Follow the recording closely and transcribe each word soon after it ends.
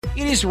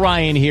It is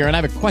Ryan here, and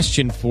I have a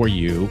question for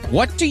you.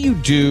 What do you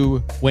do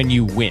when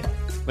you win?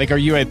 Like, are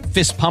you a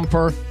fist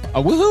pumper,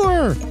 a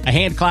woohooer, a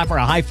hand clapper,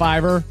 a high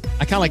fiver?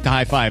 I kind of like the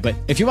high five, but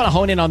if you want to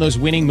hone in on those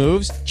winning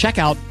moves, check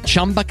out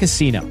Chumba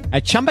Casino.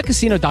 At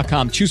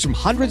ChumbaCasino.com, choose from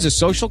hundreds of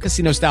social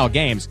casino-style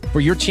games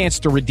for your chance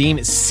to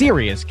redeem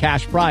serious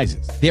cash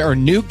prizes. There are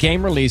new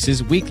game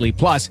releases weekly,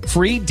 plus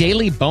free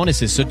daily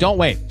bonuses. So don't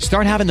wait.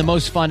 Start having the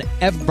most fun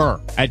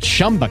ever at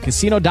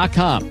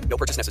ChumbaCasino.com. No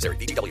purchase necessary.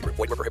 VGW. Void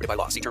where prohibited by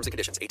law. See terms and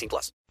conditions.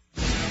 18+.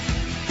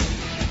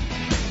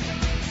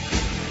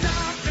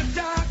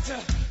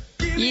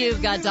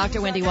 You've got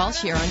Dr. Wendy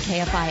Walsh here on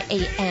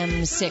KFI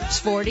AM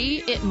 640.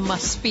 It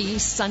must be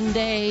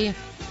Sunday.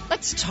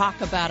 Let's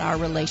talk about our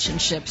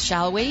relationships,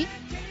 shall we?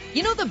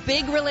 You know, the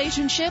big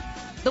relationship,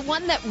 the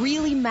one that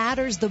really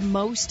matters the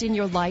most in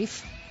your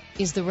life,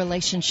 is the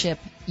relationship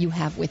you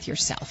have with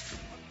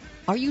yourself.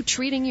 Are you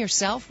treating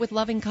yourself with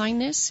loving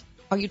kindness?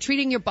 Are you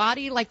treating your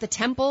body like the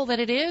temple that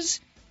it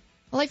is?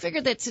 Well, I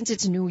figured that since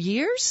it's New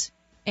Year's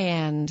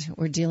and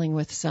we're dealing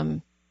with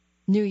some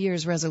New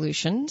Year's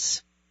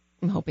resolutions,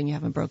 I'm hoping you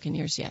haven't broken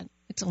yours yet.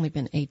 It's only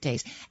been 8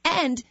 days.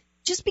 And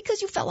just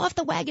because you fell off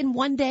the wagon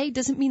one day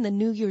doesn't mean the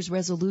New Year's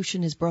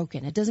resolution is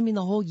broken. It doesn't mean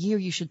the whole year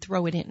you should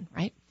throw it in,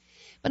 right?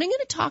 But I'm going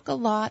to talk a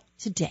lot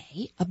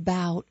today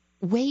about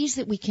ways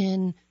that we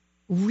can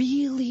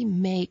really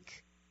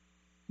make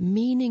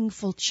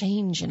meaningful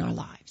change in our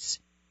lives,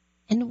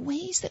 and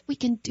ways that we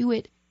can do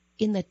it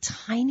in the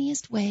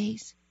tiniest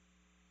ways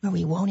where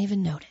we won't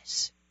even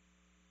notice.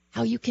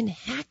 How you can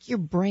hack your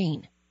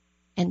brain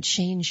and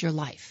change your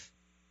life.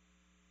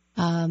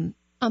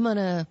 I'm going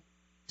to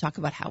talk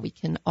about how we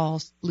can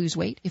all lose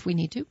weight if we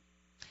need to,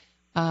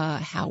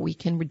 how we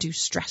can reduce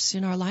stress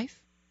in our life,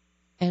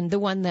 and the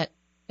one that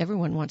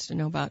everyone wants to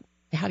know about,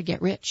 how to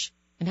get rich,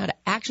 and how to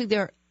actually,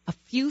 there are a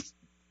few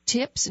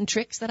tips and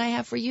tricks that I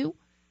have for you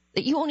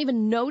that you won't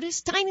even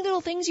notice, tiny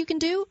little things you can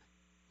do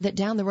that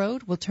down the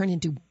road will turn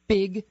into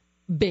big,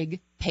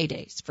 big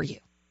paydays for you.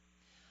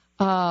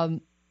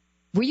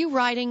 Were you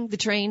riding the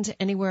trains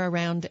anywhere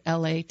around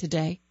L.A.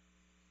 today?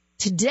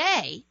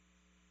 Today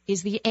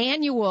is the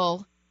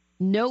annual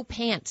no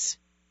pants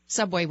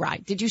subway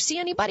ride. Did you see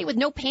anybody with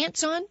no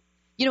pants on?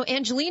 You know,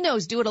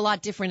 Angelinos do it a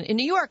lot different. In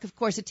New York, of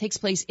course, it takes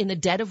place in the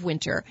dead of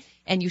winter,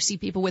 and you see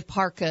people with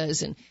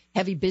parkas and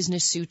heavy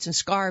business suits and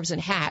scarves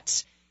and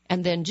hats,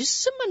 and then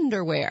just some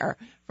underwear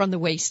from the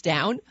waist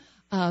down.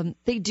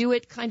 They do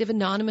it kind of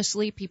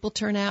anonymously. People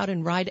turn out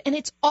and ride, and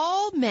it's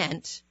all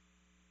meant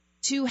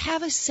to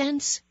have a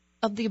sense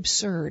of the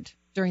absurd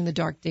during the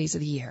dark days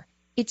of the year.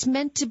 It's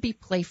meant to be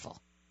playful.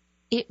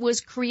 It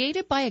was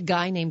created by a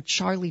guy named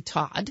Charlie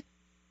Todd,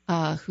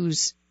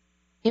 whose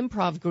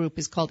improv group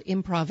is called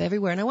Improv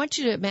Everywhere. And I want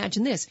you to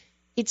imagine this.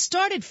 It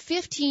started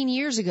 15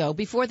 years ago,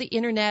 before the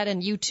internet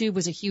and YouTube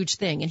was a huge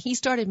thing. And he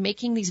started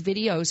making these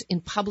videos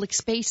in public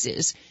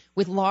spaces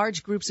with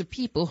large groups of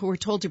people who were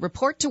told to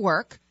report to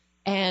work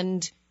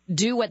and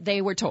do what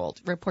they were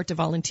told, report to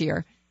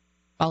volunteer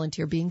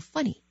being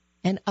funny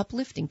and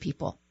uplifting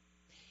people.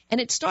 And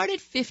it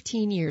started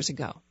 15 years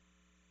ago.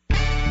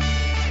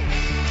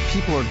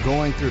 People are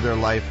going through their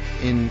life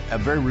in a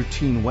very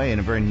routine way, in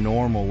a very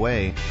normal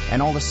way, and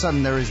all of a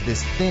sudden there is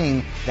this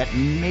thing that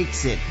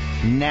makes it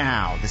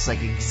now, this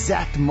like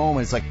exact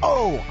moment. It's like,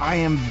 oh, I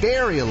am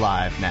very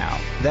alive now.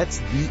 That's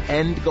the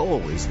end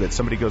goal, is that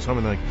somebody goes home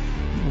and they're like,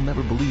 you will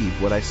never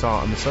believe what I saw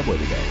on the subway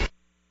today.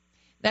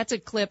 That's a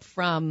clip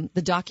from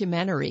the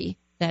documentary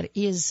that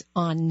is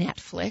on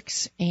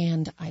Netflix,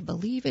 and I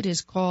believe it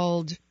is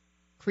called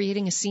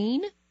Creating a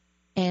Scene,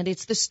 and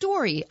it's the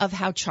story of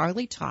how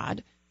Charlie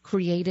Todd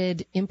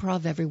created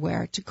Improv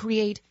Everywhere to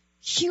create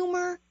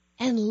humor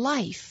and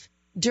life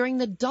during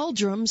the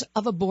doldrums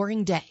of a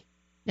boring day.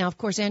 Now, of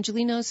course,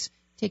 Angelinos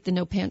take the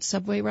no-pants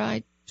subway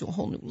ride to a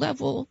whole new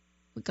level.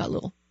 We got a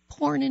little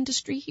porn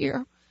industry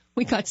here.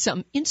 We got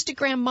some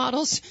Instagram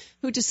models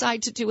who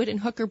decide to do it in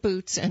hooker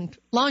boots and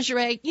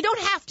lingerie. You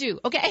don't have to,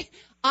 okay?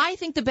 I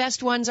think the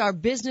best ones are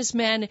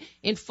businessmen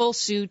in full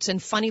suits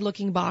and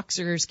funny-looking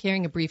boxers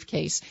carrying a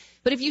briefcase.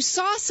 But if you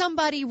saw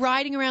somebody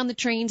riding around the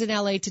trains in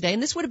L.A. today,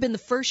 and this would have been the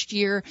first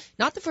year,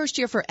 not the first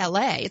year for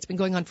L.A., it's been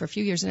going on for a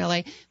few years in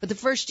L.A., but the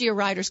first year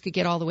riders could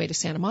get all the way to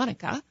Santa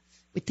Monica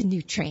with the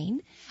new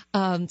train.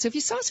 So if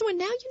you saw someone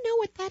now, you know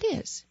what that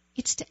is.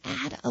 It's to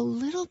add a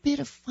little bit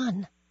of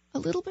fun, a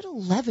little bit of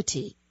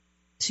levity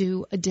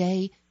to a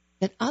day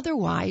that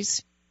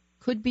otherwise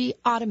could be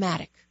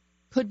automatic,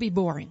 could be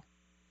boring.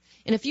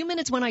 In a few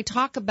minutes, when I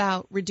talk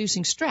about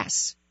reducing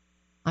stress,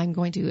 I'm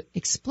going to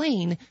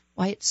explain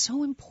why it's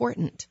so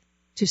important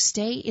to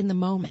stay in the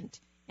moment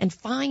and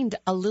find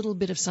a little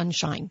bit of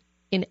sunshine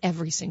in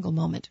every single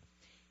moment.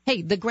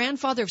 Hey, the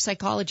grandfather of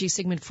psychology,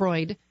 Sigmund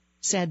Freud,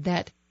 said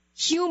that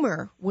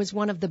humor was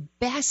one of the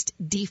best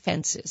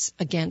defenses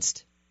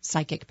against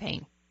psychic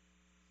pain.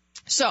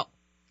 So,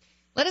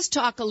 let us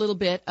talk a little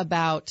bit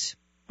about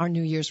our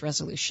New Year's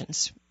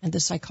resolutions and the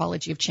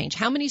psychology of change.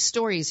 How many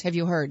stories have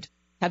you heard?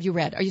 Have you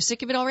read? Are you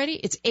sick of it already?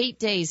 It's 8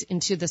 days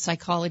into the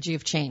psychology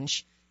of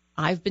change.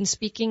 I've been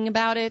speaking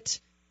about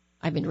it.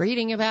 I've been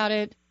reading about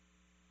it.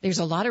 There's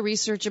a lot of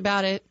research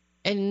about it,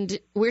 and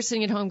we're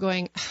sitting at home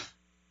going,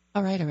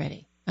 all right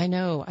already. I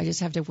know, I just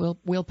have to have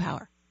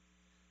willpower.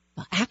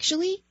 Well,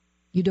 actually,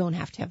 you don't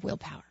have to have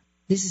willpower.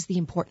 This is the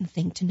important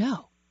thing to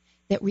know,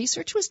 that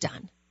research was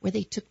done where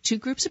they took two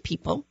groups of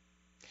people,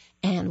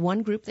 and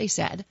one group they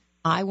said,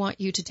 I want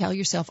you to tell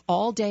yourself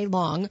all day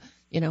long,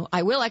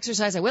 I will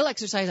exercise, I will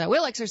exercise, I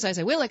will exercise,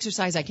 I will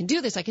exercise, I can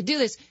do this, I can do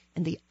this.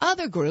 And the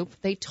other group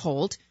they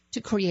told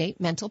to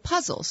create mental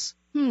puzzles.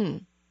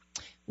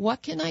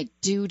 What can I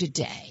do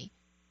today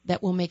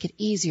that will make it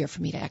easier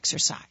for me to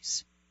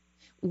exercise?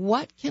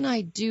 What can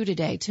I do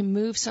today to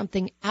move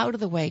something out of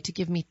the way to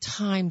give me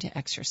time to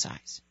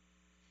exercise?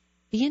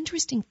 The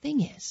interesting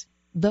thing is,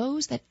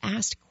 those that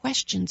asked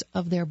questions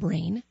of their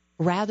brain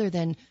rather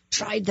than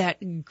tried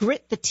that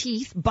grit the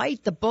teeth,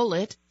 bite the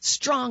bullet,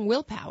 strong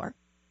willpower,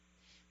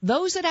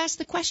 those that asked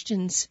the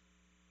questions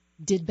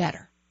did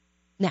better.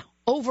 Now,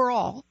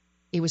 overall,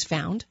 it was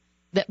found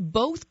that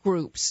both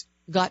groups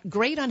got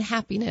great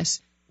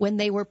unhappiness when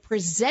they were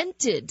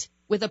presented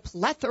with a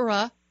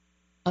plethora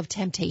of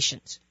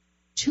temptations.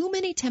 Too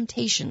many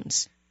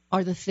temptations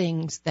are the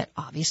things that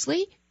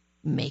obviously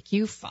make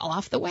you fall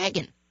off the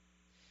wagon.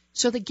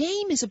 So the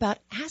game is about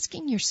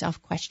asking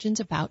yourself questions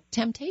about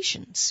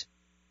temptations.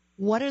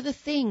 What are the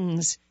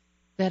things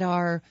that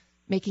are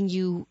making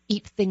you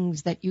eat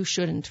things that you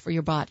shouldn't for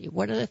your body?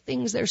 What are the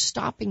things that are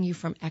stopping you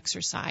from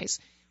exercise?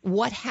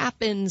 What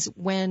happens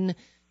when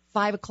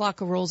 5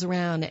 o'clock rolls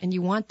around and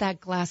you want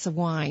that glass of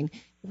wine?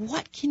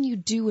 What can you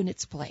do in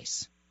its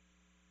place?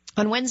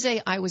 On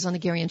Wednesday, I was on the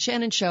Gary and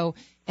Shannon show,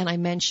 and I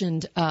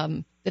mentioned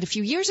that a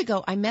few years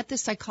ago, I met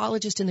this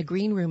psychologist in the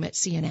green room at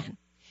CNN.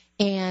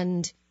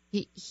 And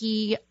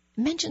he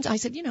mentions, I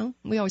said,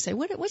 we always say,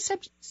 what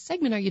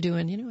segment are you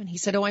doing? And he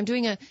said, I'm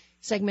doing a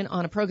segment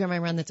on a program I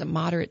run that's a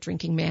moderate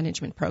drinking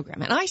management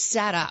program. And I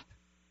sat up,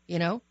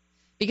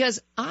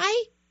 because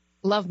I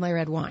love my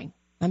red wine.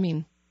 I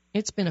mean,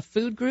 it's been a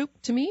food group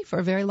to me for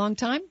a very long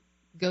time.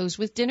 Goes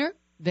with dinner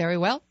very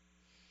well.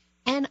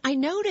 And I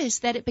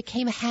noticed that it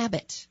became a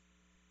habit,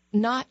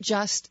 not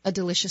just a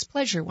delicious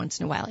pleasure once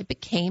in a while. It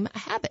became a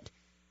habit.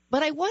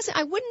 But I would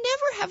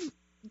never have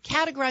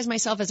categorized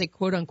myself as a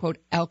quote-unquote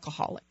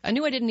alcoholic. I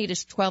knew I didn't need a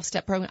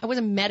 12-step program. I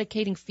wasn't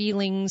medicating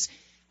feelings.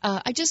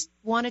 I just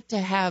wanted to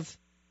have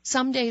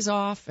some days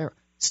off or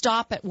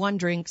stop at one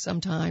drink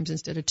sometimes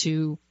instead of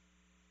two,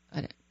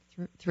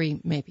 three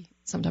maybe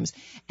sometimes.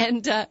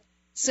 And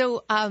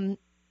so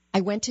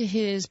I went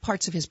to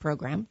parts of his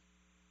program.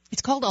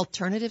 It's called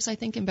Alternatives, I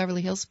think, in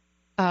Beverly Hills.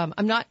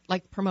 I'm not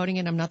promoting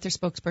it. I'm not their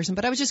spokesperson,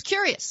 but I was just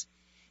curious.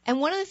 And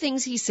one of the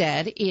things he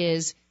said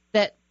is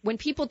that when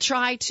people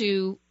try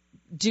to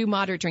do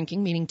moderate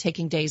drinking, meaning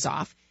taking days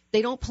off,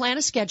 they don't plan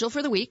a schedule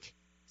for the week.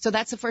 So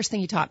that's the first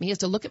thing he taught me, is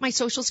to look at my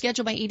social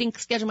schedule, my eating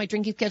schedule, my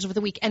drinking schedule for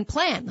the week, and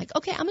plan.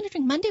 Okay, I'm going to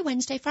drink Monday,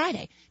 Wednesday,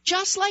 Friday,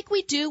 just like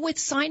we do with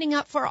signing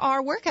up for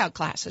our workout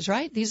classes,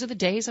 right? These are the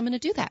days I'm going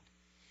to do that.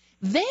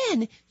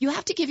 Then you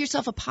have to give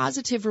yourself a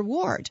positive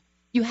reward.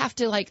 You have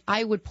to,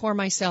 I would pour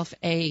myself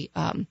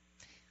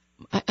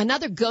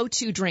another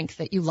go-to drink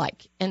that you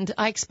like. And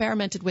I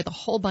experimented with a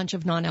whole bunch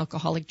of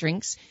non-alcoholic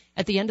drinks.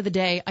 At the end of the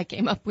day, I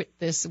came up with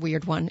this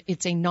weird one.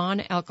 It's a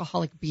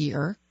non-alcoholic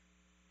beer.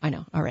 I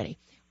know, already.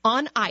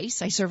 On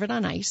ice, I serve it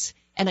on ice,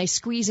 and I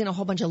squeeze in a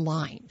whole bunch of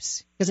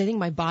limes because I think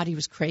my body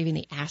was craving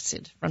the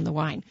acid from the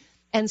wine.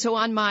 And so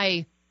on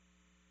my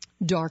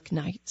dark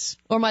nights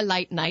or my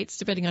light nights,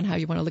 depending on how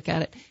you want to look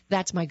at it,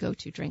 that's my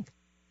go-to drink.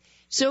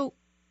 So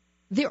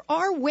there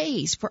are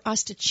ways for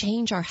us to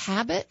change our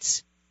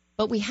habits,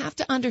 but we have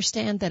to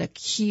understand that a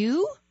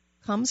cue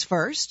comes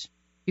first.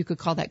 You could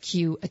call that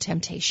cue a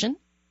temptation.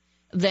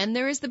 Then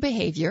there is the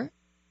behavior,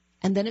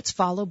 and then it's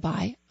followed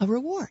by a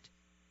reward.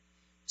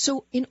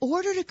 So in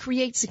order to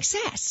create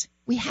success,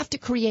 we have to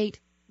create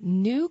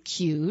new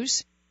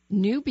cues,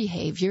 new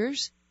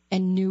behaviors,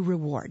 and new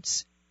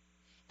rewards.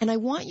 And I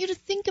want you to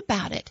think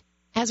about it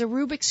as a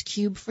Rubik's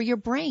Cube for your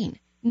brain,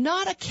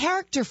 not a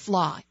character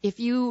flaw. If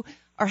you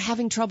are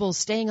having trouble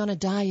staying on a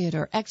diet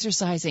or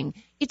exercising,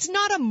 it's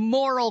not a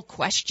moral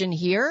question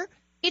here.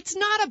 It's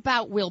not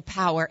about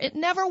willpower. It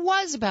never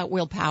was about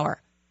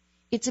willpower.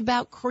 It's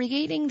about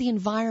creating the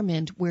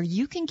environment where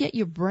you can get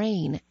your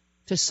brain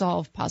to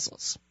solve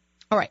puzzles.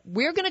 All right,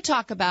 we're going to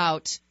talk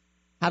about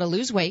how to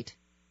lose weight,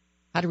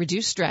 how to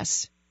reduce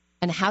stress,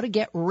 and how to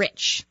get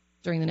rich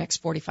during the next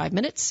 45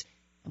 minutes.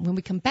 And when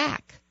we come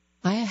back,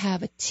 I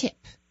have a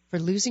tip for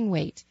losing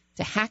weight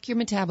to hack your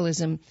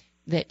metabolism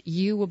that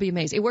you will be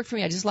amazed. It worked for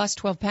me. I just lost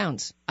 12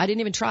 pounds. I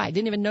didn't even try. I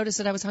didn't even notice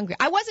that I was hungry.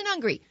 I wasn't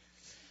hungry.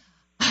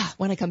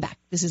 When I come back,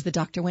 this is the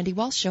Dr. Wendy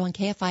Walsh Show on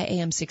KFI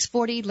AM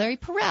 640. Larry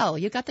Perrell,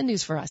 you got the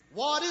news for us.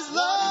 What is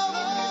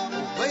love?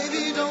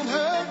 Baby, don't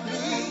hurt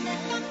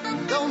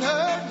me. Don't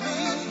hurt me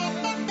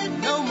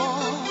no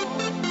more.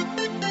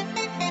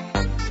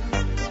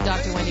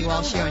 Dr. Wendy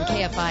Walsh here on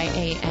KFI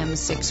AM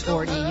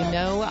 640. You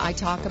know, I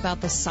talk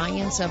about the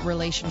science of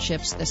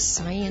relationships, the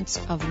science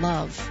of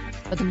love.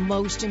 But the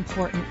most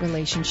important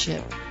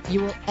relationship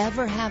you will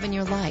ever have in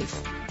your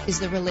life is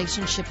the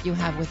relationship you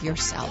have with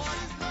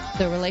yourself.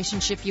 the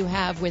relationship you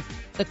have with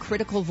the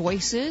critical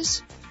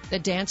voices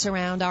that dance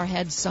around our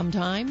heads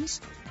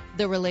sometimes,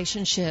 the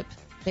relationship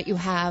that you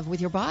have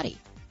with your body.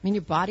 I mean,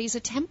 your body's a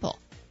temple,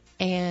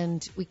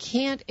 and we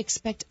can't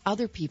expect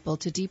other people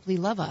to deeply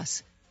love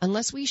us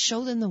unless we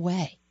show them the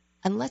way,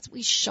 unless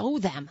we show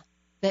them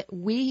that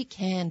we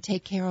can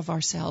take care of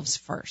ourselves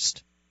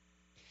first.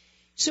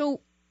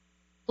 So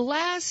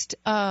last,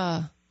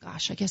 I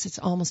guess it's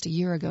almost a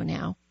year ago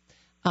now,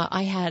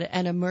 I had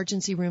an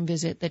emergency room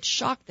visit that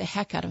shocked the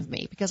heck out of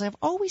me because I've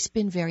always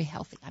been very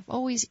healthy. I've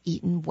always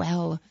eaten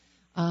well.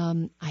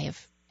 I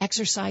have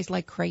exercised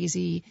like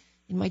crazy.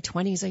 In my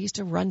 20s, I used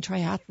to run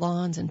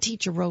triathlons and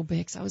teach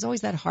aerobics. I was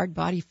always that hard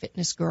body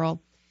fitness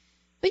girl.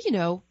 But, you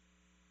know,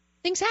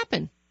 things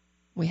happen.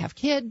 We have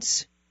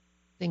kids.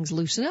 Things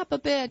loosen up a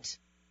bit.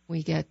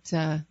 We get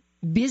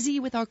busy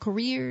with our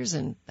careers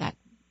and that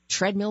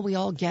treadmill we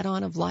all get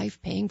on of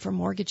life, paying for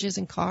mortgages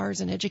and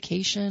cars and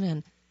education.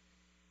 And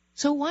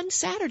so one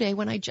Saturday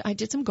when I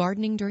did some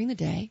gardening during the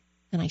day,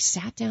 and I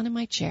sat down in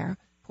my chair,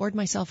 poured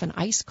myself an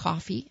iced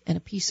coffee and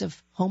a piece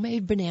of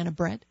homemade banana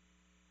bread,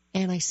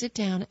 and I sit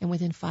down, and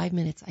within 5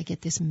 minutes, I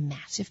get this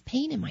massive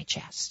pain in my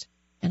chest.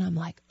 And I'm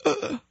like,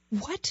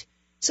 what?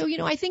 So, you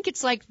know, I think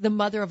it's like the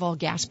mother of all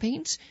gas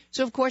pains.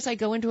 So, of course, I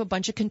go into a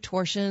bunch of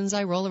contortions.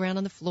 I roll around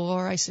on the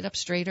floor. I sit up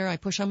straighter. I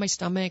push on my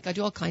stomach. I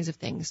do all kinds of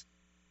things.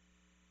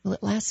 Well,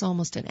 it lasts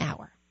almost an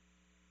hour.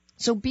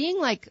 So being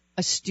like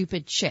a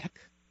stupid chick,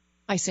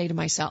 I say to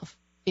myself,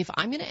 if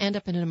I'm going to end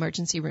up in an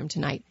emergency room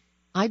tonight,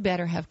 I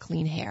better have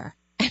clean hair.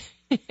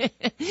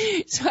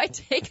 So I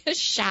take a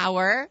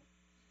shower.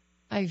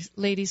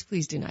 Ladies,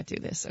 please do not do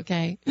this,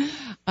 okay?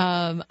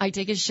 I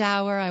take a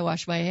shower. I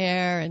wash my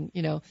hair. And,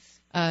 you know,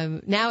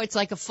 now it's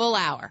like a full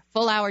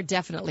hour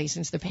definitely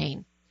since the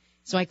pain.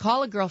 So I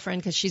call a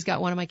girlfriend because she's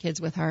got one of my kids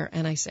with her.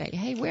 And I say,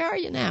 hey, where are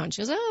you now? And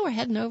she goes, oh, we're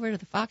heading over to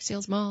the Fox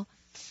Hills Mall,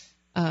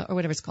 or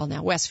whatever it's called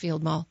now,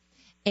 Westfield Mall.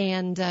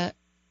 And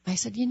I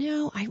said, you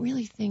know, I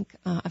really think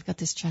I've got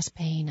this chest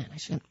pain, and I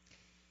should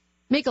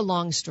make a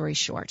long story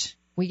short.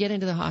 We get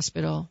into the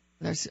hospital.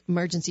 There's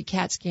emergency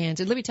CAT scans.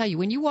 And let me tell you,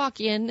 when you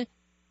walk in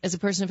as a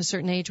person of a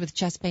certain age with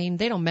chest pain,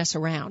 they don't mess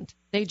around.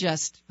 They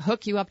just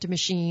hook you up to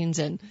machines.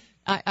 And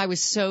I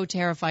was so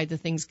terrified the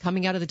things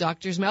coming out of the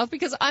doctor's mouth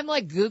because I'm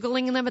like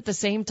Googling them at the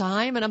same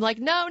time. And I'm like,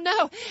 no.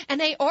 An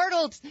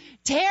aortal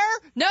tear?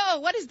 No,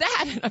 what is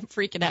that? And I'm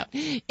freaking out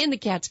in the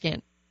CAT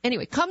scan.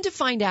 Anyway, come to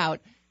find out,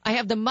 I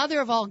have the mother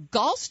of all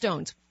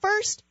gallstones.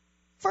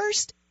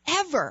 First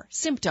ever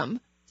symptom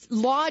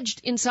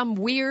lodged in some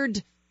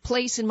weird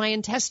place in my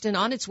intestine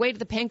on its way to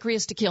the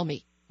pancreas to kill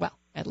me. Well,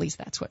 at least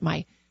that's what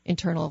my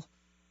internal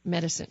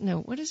medicine. No,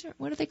 what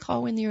do they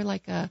call when you're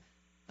like a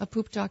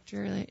poop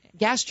doctor?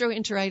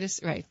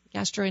 Gastroenteritis, right?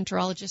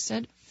 Gastroenterologist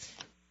said.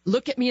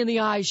 Look at me in the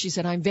eyes. She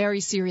said, I'm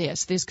very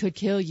serious. This could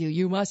kill you.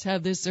 You must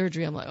have this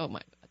surgery. I'm like, oh my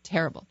God,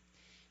 terrible.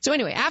 So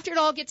anyway, after it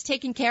all gets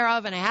taken care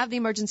of and I have the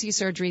emergency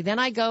surgery, then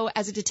I go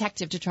as a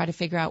detective to try to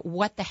figure out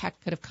what the heck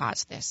could have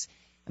caused this.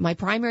 And my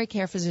primary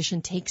care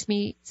physician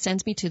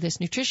sends me to this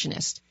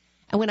nutritionist.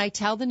 And when I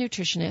tell the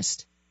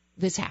nutritionist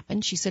this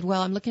happened, she said,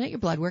 well, I'm looking at your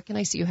blood work and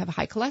I see you have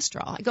high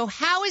cholesterol. I go,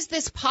 how is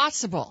this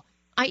possible?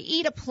 I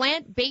eat a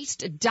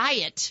plant-based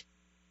diet.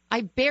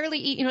 I barely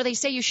eat, you know, they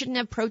say you shouldn't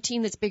have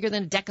protein that's bigger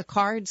than a deck of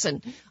cards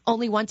and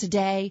only once a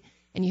day.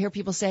 And you hear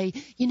people say,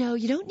 you know,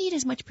 you don't need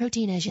as much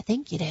protein as you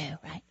think you do,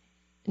 right?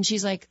 And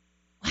she's like,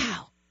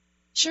 wow,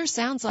 sure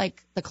sounds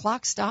like the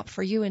clock stopped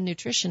for you in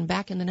nutrition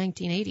back in the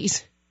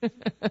 1980s.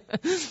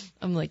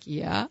 I'm like,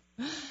 yeah.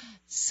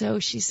 So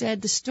she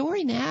said, the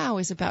story now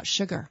is about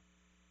sugar,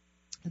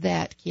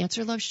 that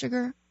cancer loves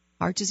sugar,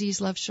 heart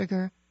disease loves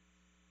sugar,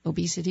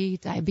 obesity,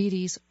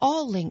 diabetes,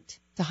 all linked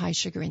to high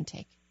sugar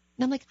intake.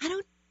 And I'm like, I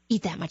don't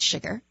eat that much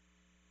sugar.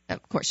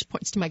 Of course, she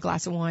points to my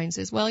glass of wine and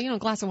says, well, you know, a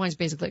glass of wine is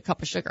basically a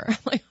cup of sugar. I'm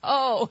like,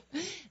 oh.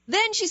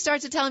 Then she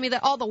starts to tell me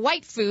that all the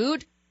white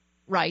food,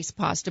 rice,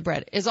 pasta,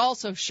 bread, is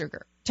also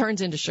sugar,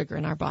 turns into sugar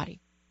in our body.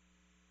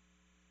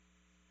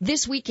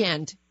 This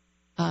weekend,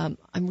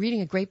 I'm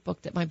reading a great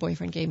book that my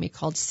boyfriend gave me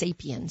called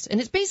Sapiens. And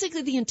it's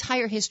basically the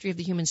entire history of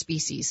the human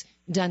species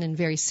done in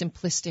very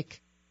simplistic,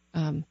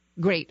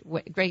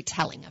 great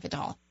telling of it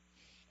all.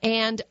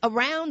 And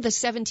around the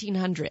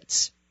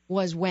 1700s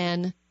was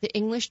when the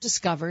English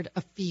discovered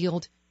a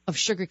field of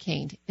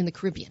sugarcane in the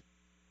Caribbean.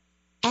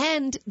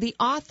 And the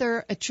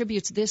author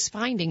attributes this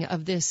finding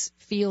of this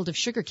field of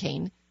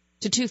sugarcane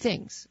to two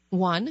things.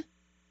 One,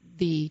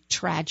 the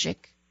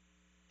tragic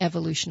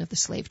evolution of the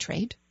slave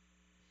trade.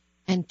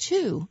 And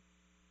two,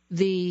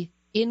 the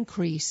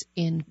increase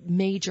in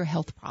major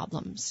health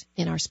problems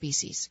in our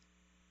species.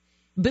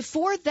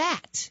 Before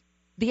that,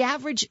 the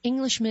average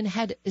Englishman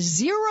had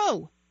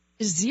zero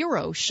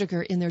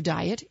sugar in their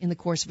diet in the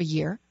course of a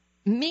year,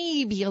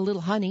 maybe a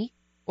little honey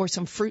or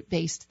some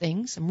fruit-based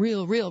things, some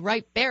real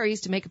ripe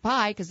berries to make a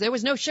pie because there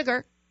was no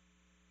sugar.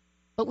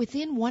 But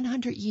within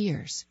 100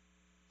 years,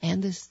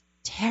 and the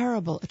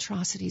terrible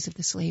atrocities of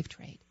the slave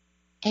trade,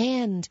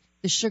 and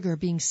the sugar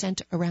being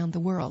sent around the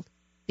world,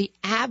 the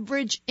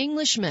average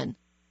Englishman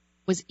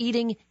was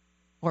eating,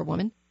 or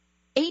woman,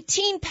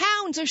 18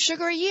 pounds of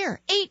sugar a year.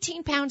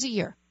 18 pounds a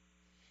year.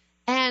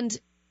 And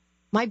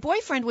my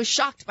boyfriend was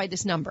shocked by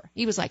this number.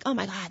 He was like, oh,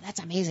 my God, that's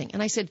amazing.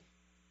 And I said,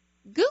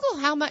 Google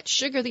how much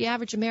sugar the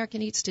average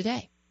American eats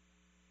today.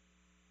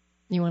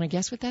 You want to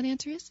guess what that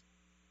answer is?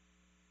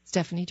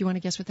 Stephanie, do you want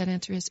to guess what that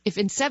answer is? If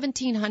in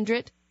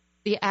 1700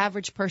 the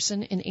average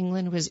person in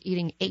England was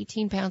eating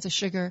 18 pounds of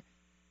sugar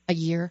a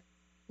year,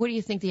 what do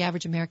you think the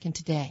average American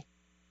today?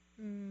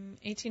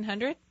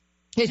 1,800?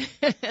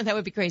 That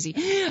would be crazy.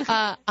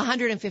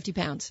 150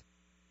 pounds.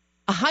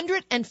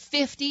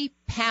 150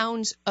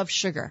 pounds of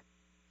sugar.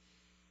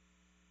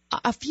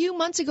 A few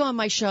months ago on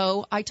my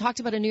show, I talked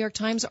about a New York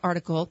Times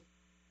article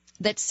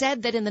that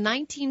said that in the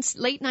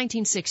late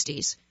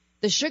 1960s,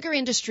 the sugar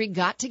industry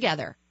got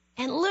together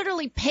and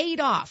literally paid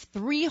off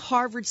 3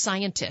 Harvard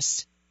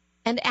scientists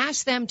and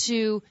asked them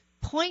to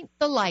point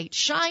the light,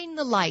 shine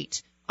the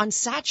light on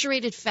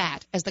saturated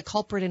fat as the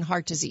culprit in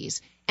heart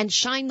disease and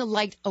shine the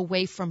light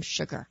away from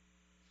sugar.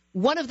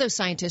 One of those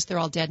scientists, they're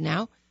all dead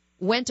now,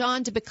 went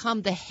on to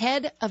become the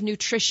head of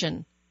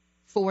nutrition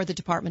for the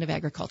Department of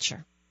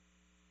Agriculture.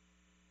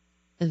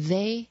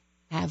 They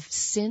have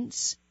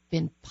since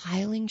been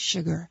piling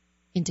sugar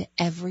into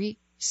every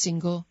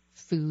single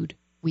food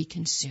we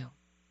consume.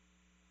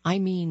 I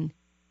mean,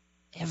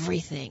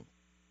 everything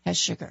has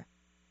sugar.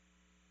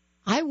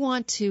 I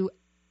want to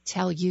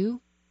tell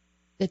you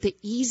that the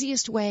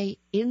easiest way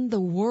in the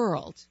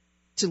world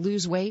to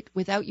lose weight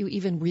without you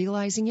even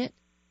realizing it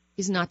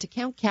is not to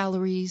count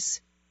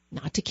calories,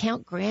 not to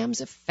count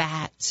grams of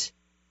fat,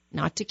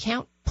 not to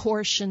count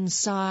portion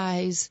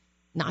size,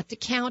 not to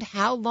count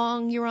how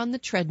long you're on the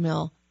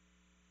treadmill,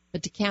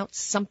 but to count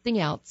something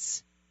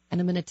else. And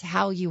I'm going to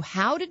tell you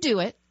how to do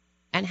it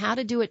and how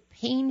to do it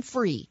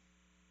pain-free.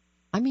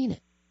 I mean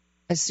it.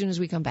 As soon as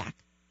we come back.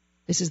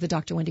 This is the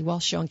Dr. Wendy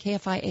Walsh Show on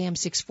KFI AM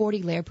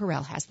 640. Laird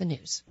Perrell has the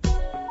news.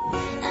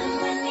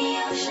 And when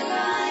the ocean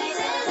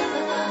rises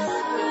above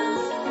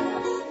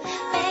the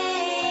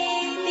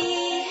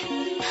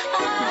baby,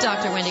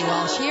 Dr. Wendy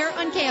Walsh here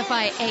on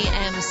KFI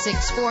AM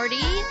 640.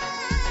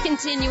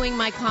 Continuing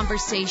my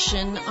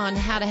conversation on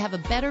how to have a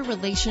better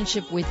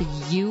relationship with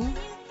you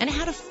and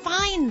how to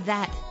find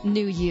that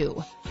new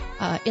you.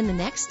 In the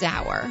next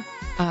hour,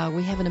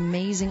 we have an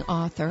amazing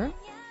author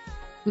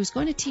who's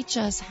going to teach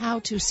us how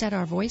to set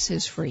our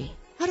voices free,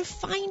 how to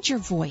find your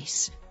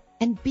voice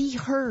and be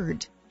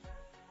heard.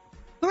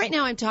 But right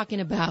now I'm talking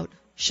about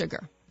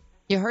sugar.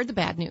 You heard the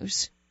bad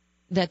news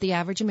that the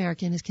average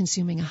American is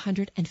consuming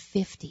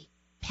 150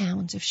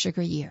 pounds of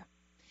sugar a year.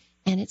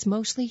 And it's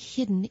mostly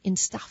hidden in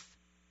stuff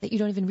that you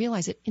don't even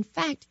realize it. In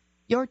fact,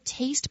 your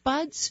taste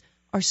buds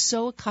are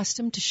so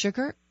accustomed to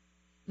sugar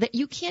that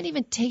you can't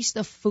even taste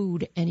the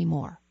food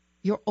anymore.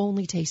 You're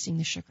only tasting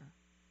the sugar.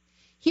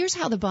 Here's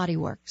how the body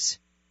works.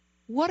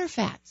 What are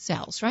fat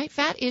cells, right?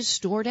 Fat is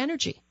stored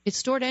energy. It's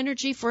stored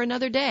energy for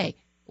another day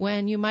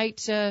when you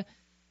might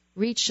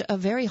reach a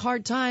very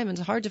hard time and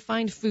it's hard to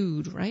find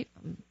food, right?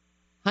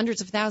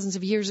 Hundreds of thousands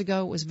of years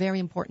ago, it was very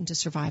important to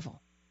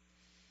survival.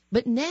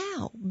 But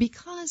now,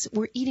 because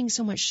we're eating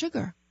so much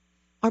sugar,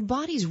 our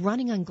body's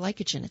running on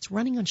glycogen. It's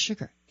running on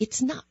sugar.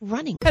 It's not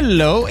running.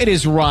 Hello, it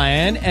is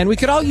Ryan, and we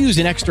could all use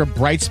an extra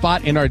bright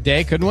spot in our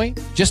day, couldn't we?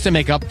 Just to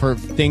make up for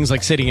things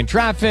like sitting in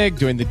traffic,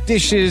 doing the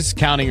dishes,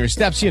 counting your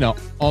steps,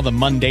 all the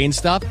mundane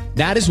stuff.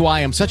 That is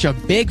why I'm such a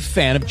big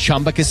fan of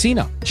Chumba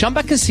Casino.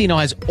 Chumba Casino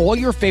has all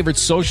your favorite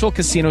social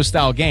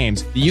casino-style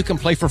games that you can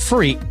play for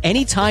free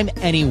anytime,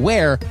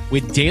 anywhere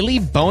with daily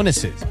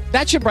bonuses.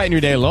 That should brighten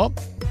your day a little.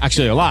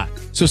 Actually, a lot.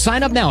 So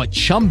sign up now at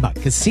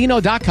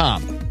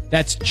ChumbaCasino.com.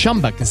 That's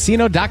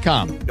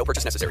ChumbaCasino.com. No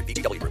purchase necessary.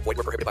 VGW Group. Void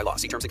where prohibited by law.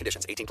 See terms and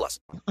conditions. 18+.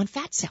 On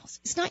fat cells.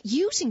 It's not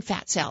using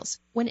fat cells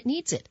when it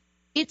needs it.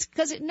 It's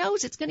because it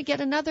knows it's going to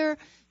get another.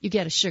 You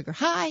get a sugar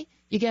high,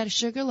 you get a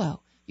sugar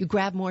low. You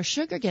grab more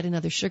sugar, get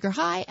another sugar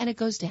high, and it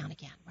goes down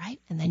again, right?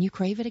 And then you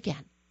crave it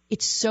again.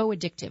 It's so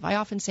addictive. I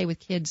often say with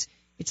kids,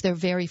 it's their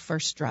very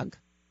first drug.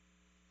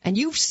 And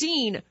you've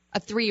seen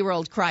a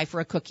 3-year-old cry for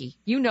a cookie.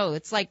 You know,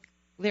 it's like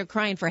they're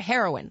crying for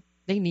heroin.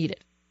 They need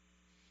it.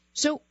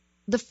 So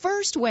the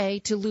first way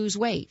to lose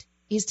weight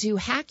is to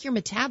hack your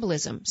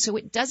metabolism so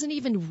it doesn't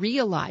even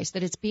realize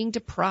that it's being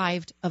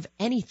deprived of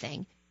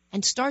anything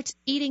and starts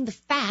eating the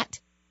fat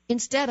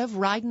instead of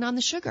riding on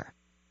the sugar.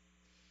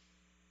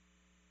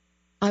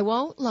 I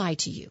won't lie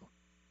to you.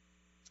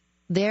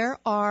 There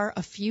are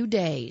a few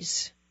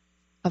days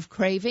of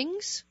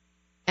cravings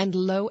and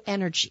low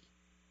energy,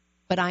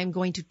 but I'm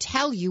going to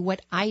tell you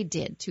what I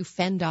did to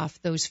fend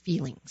off those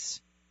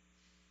feelings.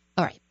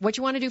 All right, what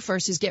you want to do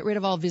first is get rid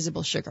of all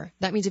visible sugar.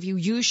 That means if you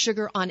use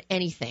sugar on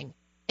anything,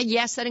 and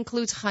yes, that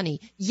includes honey.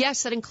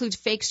 Yes, that includes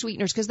fake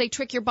sweeteners because they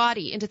trick your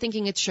body into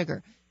thinking it's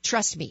sugar.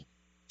 Trust me,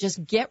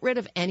 just get rid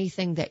of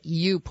anything that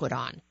you put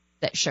on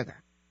that's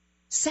sugar.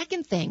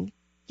 Second thing,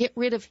 get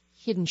rid of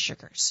hidden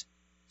sugars.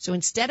 So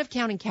instead of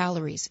counting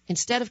calories,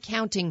 instead of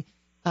counting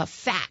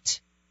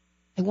fat,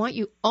 I want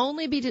you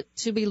only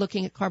to be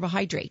looking at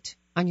carbohydrate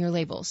on your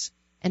labels.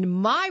 And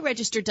my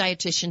registered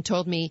dietitian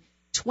told me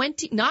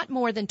not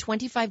more than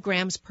 25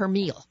 grams per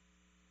meal.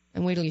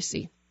 And wait till you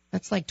see.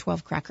 That's like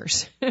 12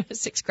 crackers,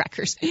 6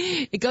 crackers.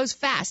 It goes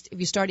fast if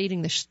you start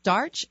eating the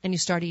starch and you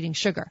start eating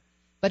sugar.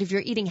 But if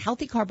you're eating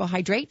healthy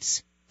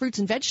carbohydrates, fruits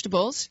and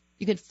vegetables,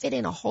 you can fit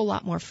in a whole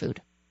lot more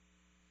food.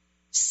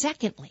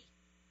 Secondly,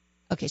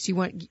 okay, so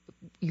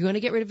you're going to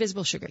get rid of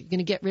visible sugar. You're going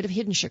to get rid of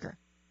hidden sugar.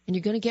 And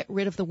you're going to get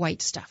rid of the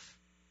white stuff.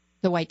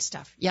 The white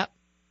stuff, yep.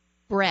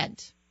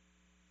 Bread,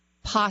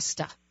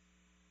 pasta,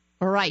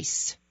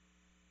 rice,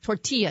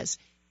 tortillas.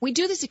 We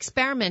do this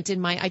experiment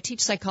I teach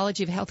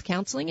psychology of health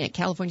counseling at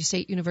California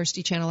State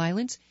University, Channel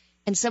Islands.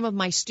 And some of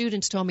my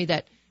students told me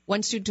that,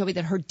 one student told me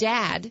that her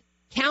dad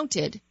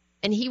counted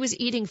and he was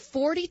eating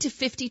 40 to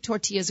 50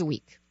 tortillas a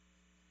week.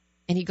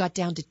 And he got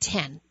down to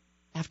 10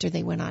 after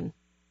they went on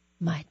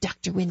my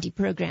Dr. Wendy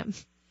program.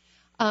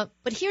 But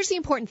here's the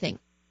important thing.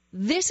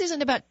 This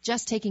isn't about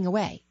just taking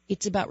away.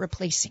 It's about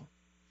replacing.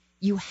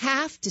 You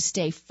have to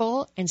stay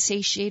full and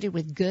satiated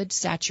with good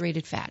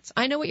saturated fats.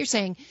 I know what you're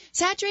saying.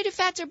 Saturated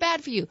fats are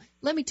bad for you.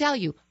 Let me tell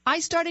you,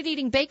 I started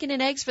eating bacon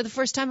and eggs for the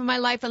first time in my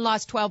life and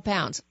lost 12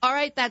 pounds. All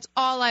right, that's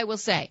all I will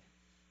say.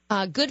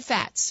 Good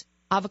fats,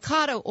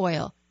 avocado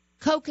oil,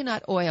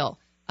 coconut oil,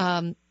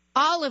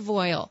 olive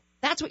oil.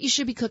 That's what you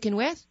should be cooking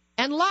with,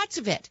 and lots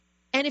of it.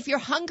 And if you're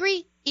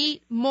hungry,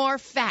 eat more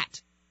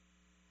fat.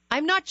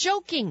 I'm not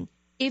joking.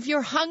 If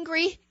you're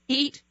hungry,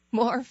 eat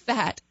more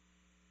fat.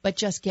 But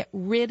just get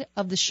rid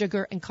of the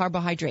sugar and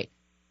carbohydrate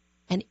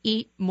and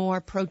eat more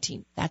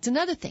protein. That's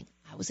another thing.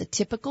 I was a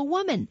typical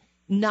woman,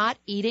 not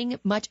eating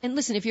much. And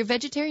listen, if you're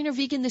vegetarian or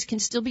vegan, this can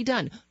still be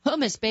done.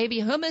 Hummus, baby,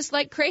 hummus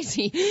like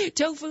crazy,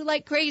 tofu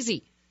like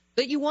crazy.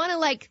 But you want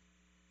to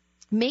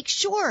make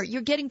sure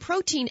you're getting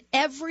protein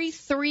every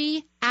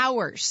 3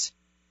 hours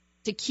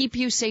to keep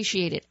you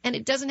satiated. And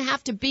it doesn't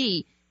have to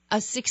be a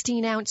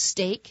 16-ounce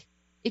steak.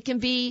 It can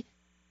be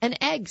an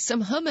egg,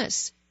 some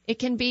hummus. It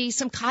can be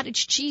some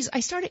cottage cheese. I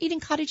started eating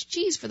cottage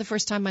cheese for the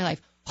first time in my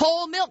life.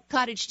 Whole milk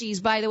cottage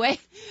cheese, by the way.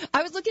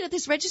 I was looking at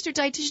this registered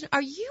dietitian.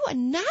 Are you a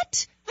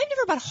nut? I've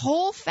never bought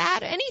whole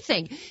fat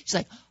anything. She's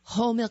like,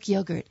 whole milk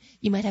yogurt.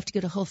 You might have to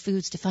go to Whole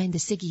Foods to find the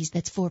Siggies.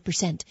 That's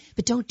 4%.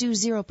 But don't do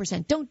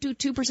 0%. Don't do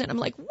 2%. I'm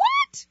like,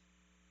 what?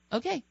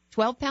 Okay,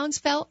 12 pounds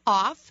fell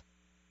off,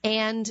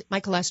 and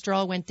my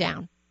cholesterol went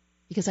down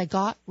because I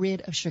got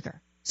rid of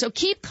sugar. So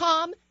keep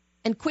calm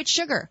and quit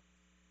sugar.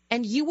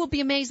 And you will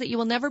be amazed that you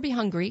will never be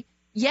hungry.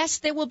 Yes,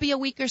 there will be a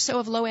week or so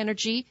of low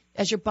energy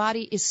as your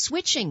body is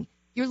switching.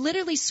 You're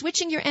literally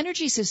switching your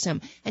energy system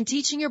and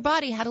teaching your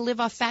body how to live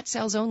off fat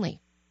cells only.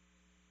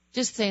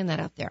 Just saying that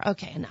out there.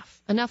 Okay,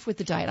 enough. Enough with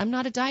the diet. I'm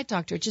not a diet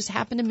doctor. It just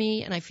happened to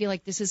me, and I feel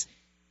like this is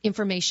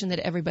information that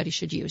everybody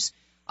should use.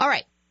 All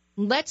right,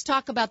 let's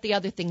talk about the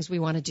other things we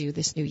want to do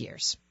this New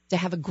Year's to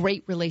have a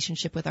great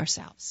relationship with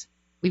ourselves.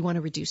 We want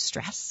to reduce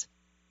stress,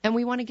 and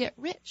we want to get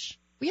rich.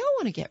 We all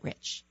want to get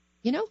rich,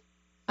 you know?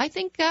 I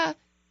think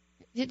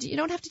you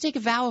don't have to take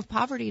a vow of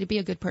poverty to be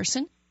a good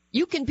person.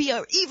 You can be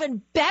an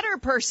even better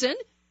person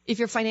if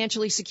you're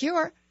financially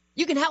secure.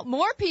 You can help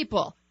more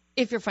people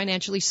if you're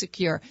financially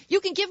secure. You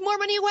can give more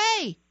money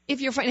away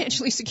if you're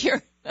financially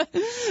secure.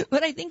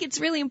 But I think it's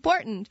really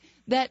important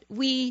that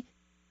we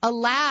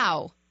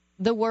allow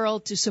the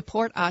world to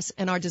support us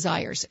and our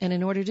desires. And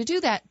in order to do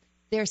that,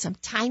 there are some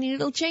tiny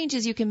little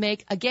changes you can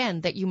make,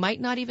 again, that you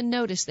might not even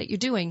notice that you're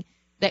doing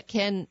that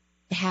can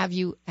have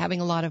you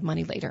having a lot of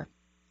money later.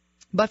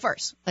 But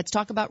first, let's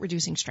talk about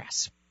reducing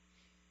stress.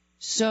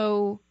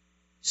 So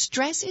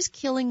stress is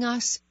killing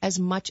us as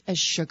much as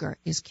sugar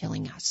is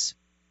killing us.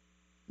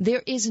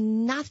 There is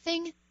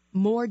nothing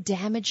more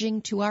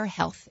damaging to our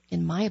health,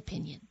 in my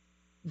opinion,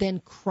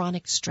 than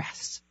chronic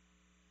stress.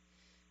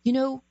 You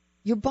know,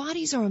 your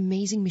bodies are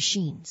amazing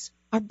machines.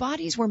 Our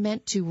bodies were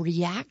meant to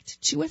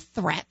react to a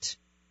threat,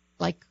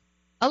 like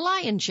a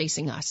lion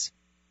chasing us,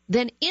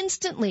 then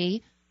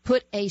instantly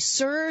put a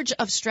surge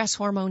of stress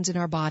hormones in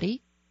our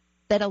body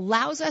that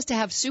allows us to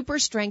have super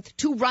strength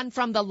to run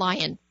from the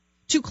lion,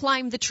 to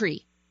climb the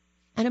tree.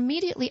 And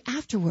immediately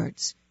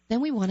afterwards, then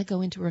we want to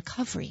go into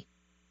recovery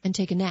and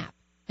take a nap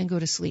and go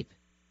to sleep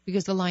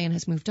because the lion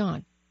has moved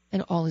on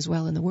and all is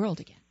well in the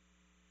world again.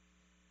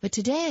 But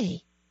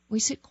today,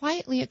 we sit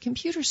quietly at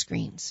computer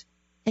screens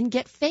and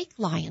get fake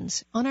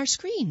lions on our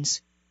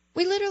screens.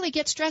 We literally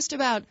get stressed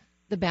about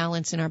the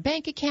balance in our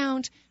bank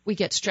account. We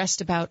get stressed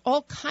about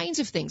all kinds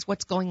of things,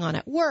 what's going on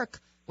at work,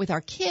 with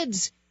our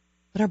kids.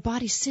 But our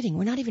body's sitting.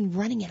 We're not even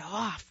running it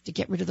off to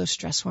get rid of those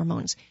stress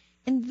hormones.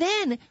 And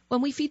then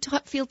when we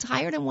feel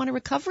tired and want a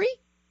recovery,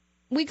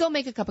 we go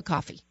make a cup of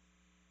coffee.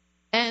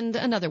 And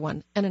another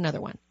one, and another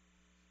one.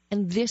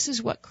 And this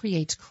is what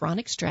creates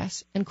chronic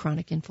stress and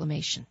chronic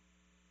inflammation.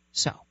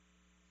 So,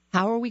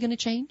 how are we going to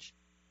change?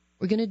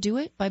 We're going to do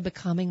it by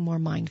becoming more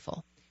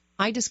mindful.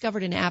 I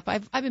discovered an app.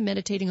 I've been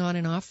meditating on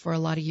and off for a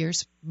lot of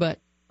years, but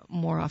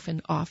more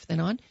often off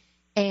than on.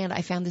 And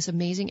I found this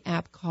amazing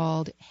app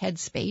called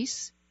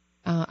Headspace.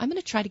 I'm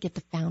going to try to get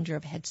the founder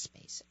of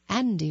Headspace,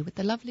 Andy, with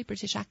the lovely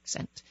British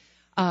accent,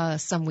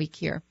 some week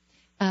here.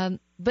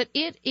 But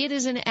it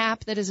is an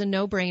app that is a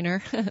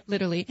no-brainer,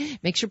 literally.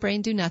 Makes your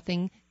brain do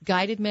nothing.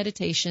 Guided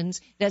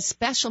meditations. It has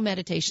special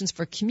meditations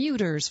for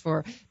commuters,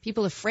 for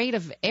people afraid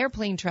of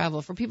airplane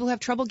travel, for people who have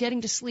trouble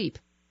getting to sleep.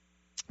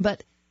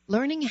 But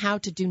learning how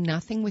to do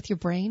nothing with your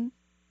brain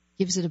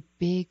gives it a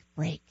big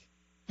break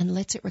and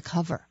lets it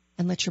recover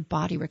and lets your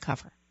body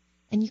recover.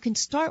 And you can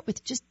start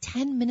with just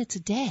 10 minutes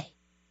a day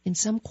in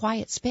some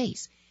quiet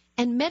space.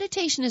 And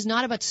meditation is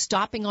not about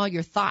stopping all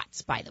your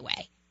thoughts, by the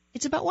way.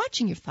 It's about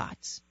watching your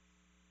thoughts.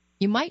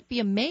 You might be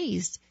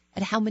amazed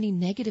at how many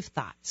negative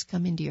thoughts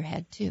come into your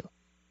head, too.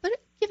 But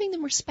giving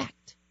them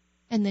respect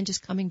and then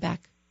just coming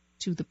back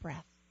to the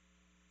breath.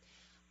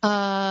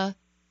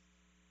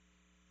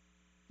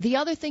 The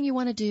other thing you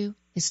want to do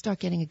is start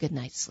getting a good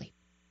night's sleep.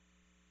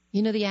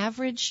 You know, the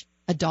average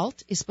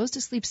adult is supposed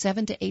to sleep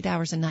 7 to 8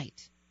 hours a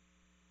night.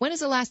 When is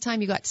the last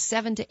time you got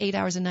 7 to 8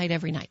 hours a night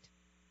every night?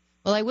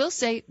 Well, I will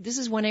say this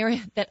is one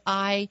area that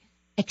I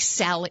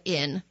excel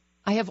in.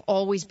 I have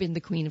always been the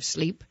queen of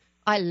sleep.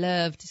 I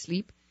love to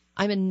sleep.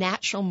 I'm a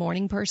natural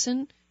morning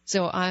person,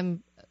 so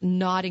I'm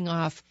nodding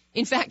off.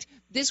 In fact,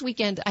 this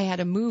weekend I had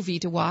a movie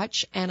to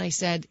watch, and I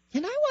said,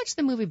 can I watch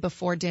the movie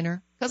before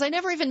dinner? Because I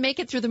never even make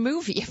it through the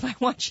movie if I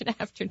watch it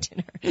after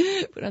dinner.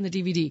 Put on the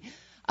DVD.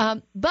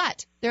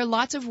 But there are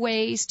lots of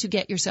ways to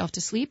get yourself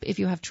to sleep if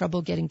you have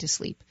trouble getting to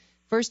sleep.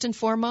 First and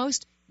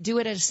foremost, do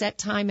it at a set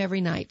time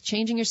every night.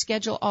 Changing your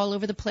schedule all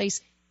over the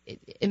place,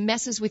 it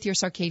messes with your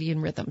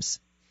circadian rhythms.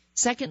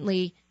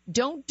 Secondly,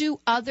 don't do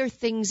other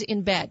things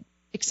in bed,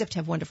 except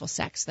have wonderful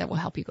sex. That will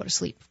help you go to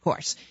sleep, of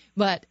course.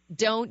 But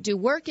don't do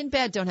work in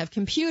bed. Don't have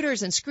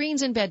computers and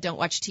screens in bed. Don't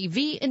watch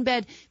TV in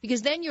bed,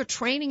 because then you're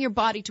training your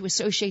body to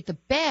associate the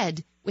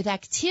bed with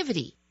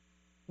activity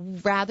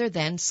rather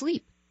than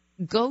sleep.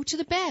 Go to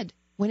the bed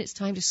when it's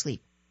time to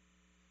sleep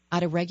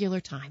at a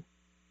regular time.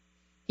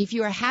 If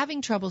you are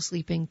having trouble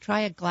sleeping,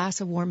 try a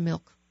glass of warm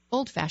milk,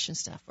 old-fashioned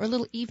stuff, or a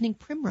little evening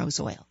primrose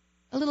oil,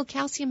 a little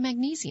calcium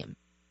magnesium.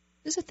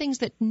 These are things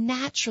that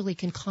naturally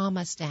can calm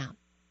us down.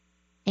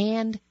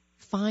 And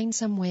find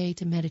some way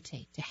to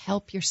meditate, to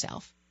help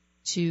yourself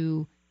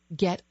to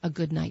get a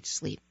good night's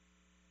sleep.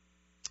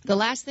 The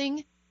last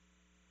thing,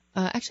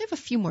 actually I have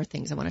a few more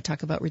things I want to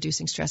talk about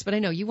reducing stress, but I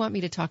know you want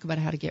me to talk about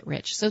how to get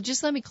rich. So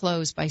just let me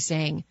close by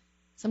saying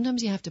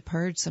sometimes you have to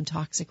purge some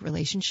toxic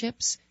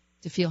relationships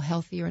to feel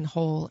healthier and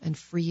whole and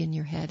free in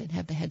your head and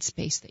have the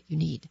headspace that you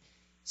need.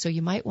 So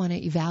you might want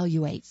to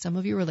evaluate some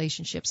of your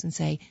relationships and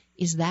say,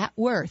 is that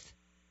worth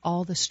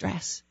all the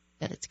stress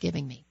that it's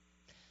giving me?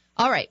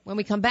 All right, when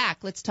we come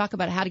back, let's talk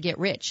about how to get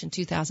rich in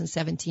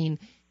 2017.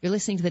 You're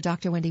listening to the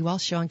Dr. Wendy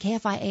Walsh Show on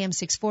KFI AM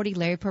 640.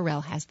 Larry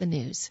Perrell has the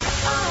news.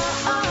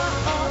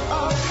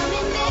 I'm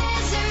in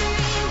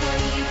misery where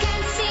you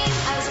can seem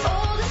as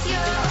old as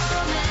your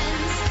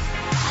omens.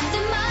 And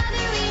the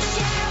mother we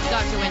share.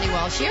 Dr. Wendy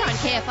Walsh here on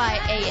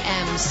KFI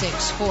AM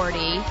 640.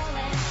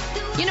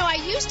 You know, I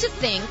used to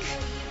think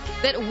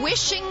that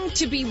wishing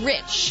to be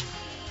rich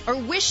or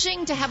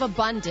wishing to have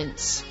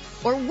abundance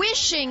or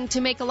wishing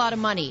to make a lot of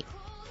money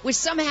was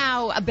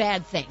somehow a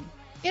bad thing.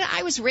 You know,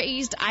 I was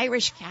raised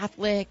Irish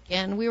Catholic,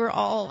 and we were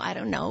all, I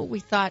don't know, we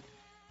thought,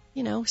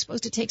 you know,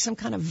 supposed to take some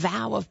kind of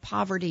vow of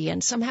poverty,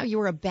 and somehow you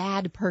were a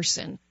bad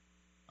person.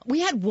 We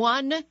had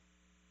one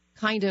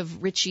kind of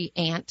richy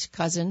aunt,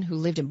 cousin, who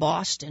lived in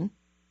Boston,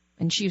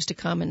 and she used to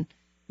come and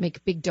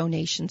make big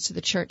donations to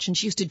the church, and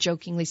she used to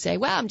jokingly say,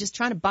 well, I'm just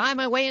trying to buy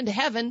my way into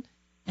heaven.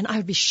 And I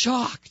would be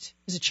shocked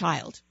as a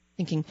child,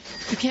 thinking,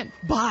 you can't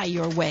buy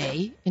your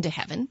way into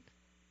heaven.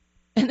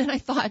 And then I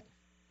thought,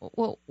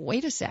 well,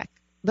 wait a sec.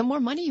 The more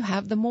money you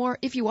have, the more,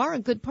 if you are a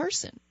good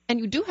person and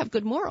you do have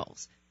good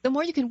morals, the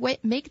more you can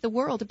make the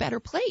world a better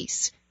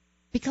place.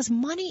 Because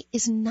money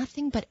is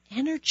nothing but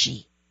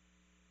energy.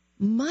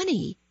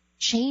 Money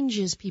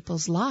changes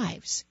people's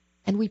lives,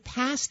 and we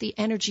pass the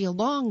energy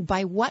along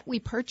by what we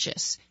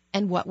purchase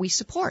and what we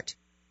support.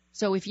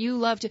 So if you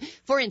love to,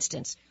 for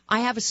instance, I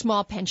have a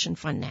small pension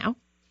fund now,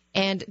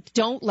 and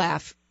don't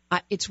laugh,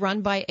 it's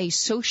run by a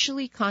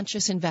socially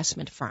conscious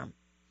investment firm.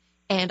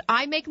 And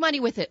I make money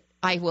with it.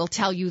 I will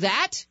tell you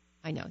that.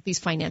 I know these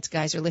finance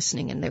guys are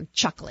listening and they're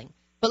chuckling.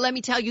 But let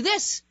me tell you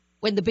this.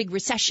 When the big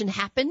recession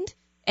happened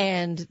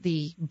and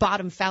the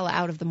bottom fell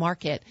out of the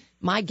market,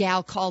 my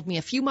gal called me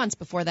a few months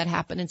before that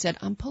happened and said,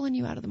 I'm pulling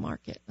you out of the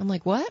market. I'm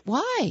like, what?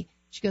 Why?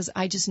 She goes,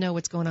 I just know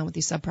what's going on with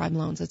these subprime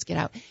loans. Let's get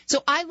out.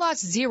 So I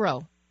lost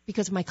zero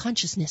because of my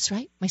consciousness,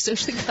 right? My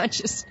socially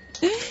conscious.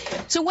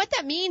 So what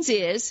that means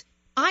is,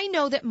 I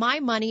know that my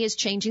money is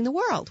changing the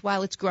world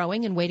while it's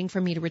growing and waiting for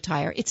me to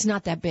retire. It's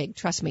not that big.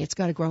 Trust me, it's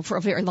got to grow for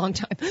a very long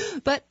time.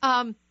 But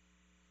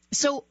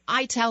so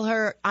I tell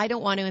her I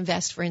don't want to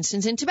invest, for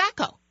instance, in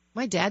tobacco.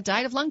 My dad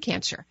died of lung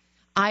cancer.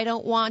 I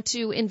don't want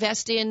to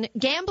invest in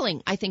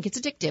gambling. I think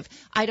it's addictive.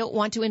 I don't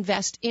want to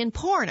invest in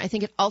porn. I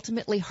think it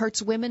ultimately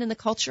hurts women and the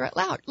culture at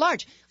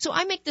large. So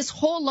I make this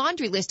whole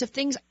laundry list of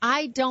things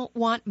I don't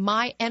want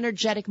my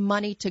energetic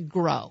money to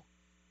grow.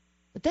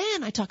 But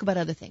then I talk about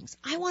other things.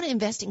 I want to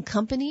invest in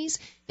companies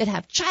that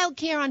have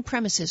childcare on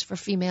premises for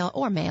female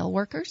or male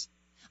workers.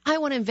 I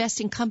want to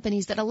invest in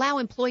companies that allow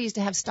employees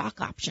to have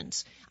stock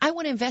options. I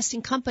want to invest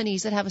in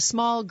companies that have a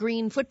small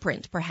green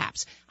footprint,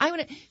 perhaps.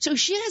 So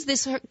she has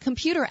this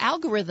computer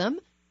algorithm,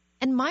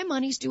 and my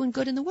money's doing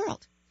good in the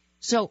world.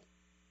 So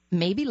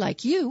maybe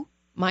like you,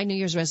 my New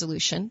Year's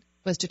resolution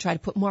was to try to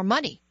put more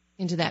money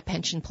into that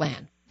pension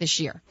plan this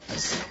year.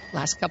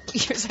 Last couple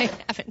of years I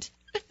haven't.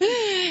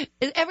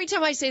 Every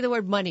time I say the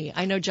word money,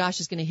 I know Josh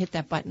is going to hit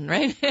that button,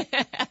 right?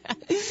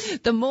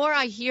 The more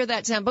I hear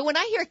that sound. But when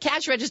I hear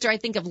cash register, I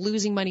think of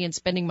losing money and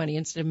spending money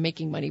instead of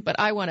making money. But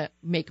I want to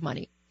make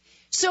money.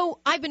 So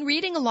I've been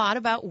reading a lot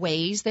about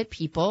ways that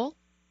people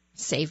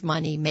save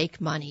money,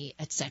 make money,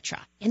 etc.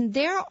 And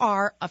there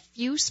are a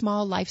few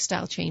small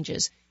lifestyle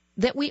changes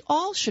that we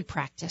all should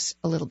practice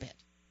a little bit.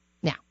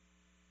 Now,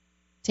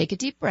 take a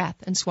deep breath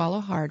and swallow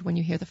hard when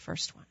you hear the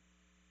first one.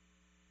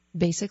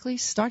 Basically,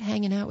 start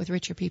hanging out with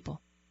richer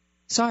people.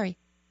 Sorry,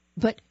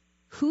 but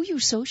who you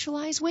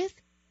socialize with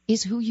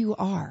is who you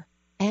are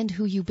and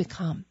who you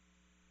become.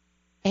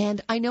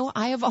 And I know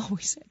I have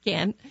always,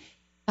 again,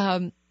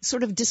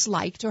 sort of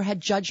disliked or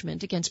had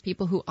judgment against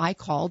people who I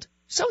called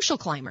social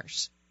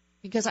climbers.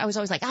 Because I was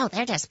always like, oh,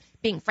 they're just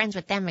being friends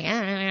with them.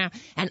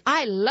 And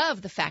I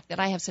love the fact that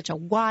I have such a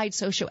wide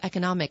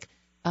socioeconomic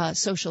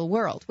social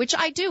world, which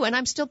I do, and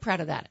I'm still proud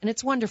of that. And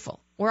it's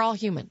wonderful. We're all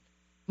human.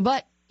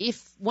 But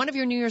if one of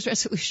your New Year's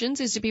resolutions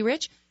is to be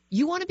rich,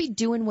 you want to be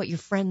doing what your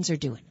friends are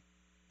doing.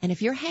 And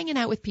if you're hanging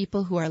out with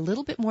people who are a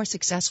little bit more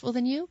successful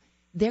than you,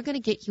 they're going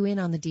to get you in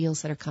on the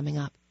deals that are coming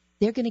up.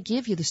 They're going to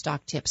give you the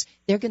stock tips.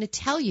 They're going to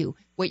tell you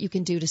what you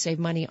can do to save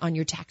money on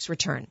your tax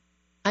return.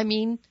 I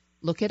mean,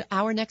 look at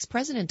our next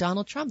president,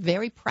 Donald Trump,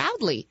 very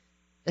proudly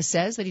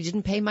says that he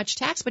didn't pay much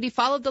tax, but he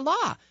followed the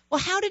law.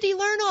 Well, how did he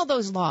learn all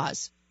those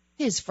laws?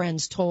 His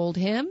friends told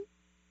him.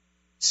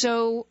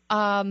 So,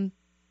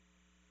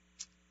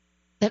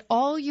 that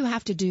all you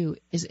have to do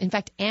is, in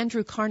fact,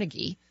 Andrew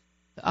Carnegie,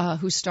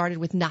 who started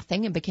with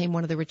nothing and became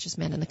one of the richest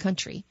men in the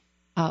country,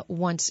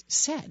 once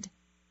said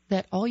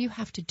that all you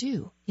have to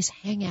do is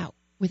hang out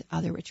with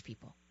other rich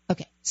people.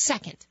 Okay,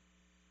 second,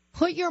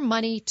 put your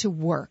money to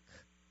work.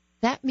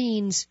 That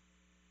means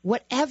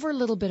whatever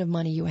little bit of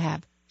money you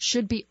have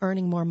should be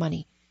earning more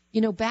money.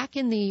 You know, back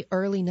in the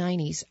early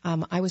 90s,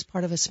 I was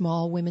part of a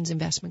small women's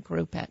investment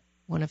group at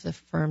one of the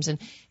firms, and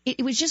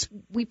it was just,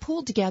 we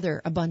pulled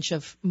together a bunch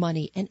of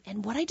money,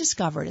 and what I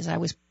discovered as I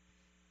was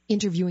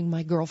interviewing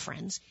my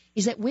girlfriends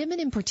is that women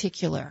in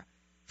particular,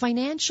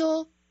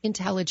 financial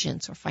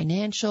intelligence or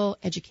financial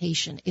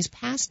education is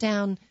passed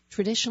down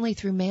traditionally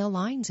through male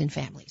lines in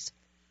families.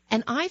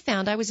 And I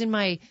found, I was in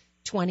my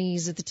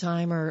 20s at the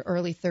time or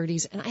early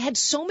 30s, and I had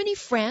so many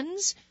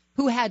friends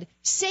who had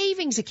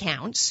savings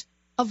accounts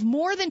of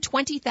more than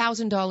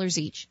 $20,000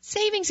 each.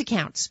 Savings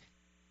accounts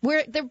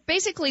where they're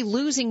basically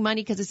losing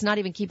money because it's not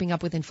even keeping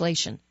up with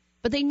inflation.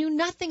 But they knew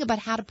nothing about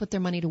how to put their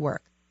money to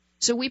work.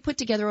 So we put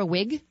together a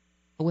WIG,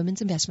 a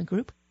women's investment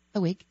group,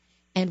 a WIG,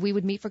 and we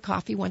would meet for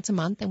coffee once a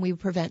month, and we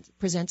would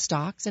present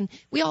stocks. And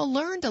we all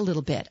learned a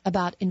little bit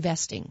about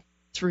investing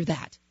through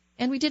that.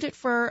 And we did it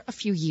for a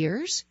few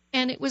years,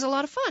 and it was a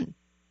lot of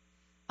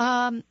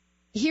fun.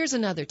 Here's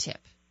another tip.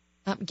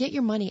 Get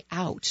your money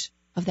out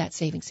of that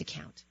savings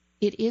account.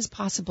 It is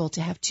possible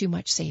to have too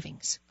much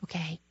savings,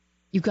 okay?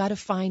 You've got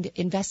to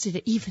invest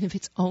it, even if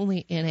it's only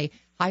in a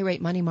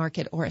high-rate money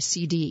market or a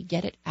CD.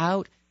 Get it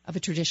out of a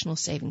traditional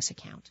savings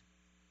account.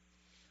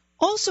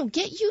 Also,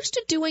 get used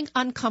to doing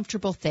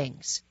uncomfortable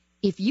things.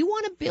 If you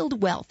want to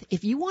build wealth,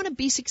 if you want to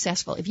be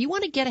successful, if you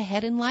want to get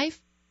ahead in life,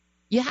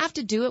 you have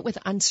to do it with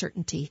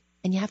uncertainty,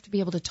 and you have to be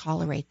able to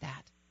tolerate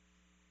that.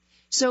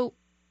 So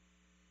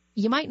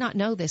you might not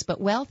know this, but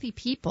wealthy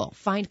people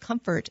find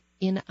comfort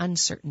in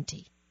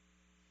uncertainty.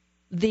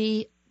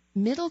 The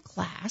middle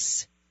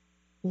class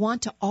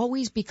want to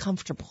always be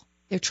comfortable.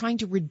 They're trying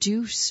to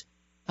reduce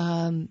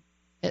the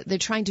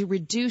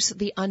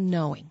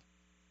unknowing.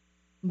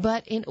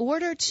 But in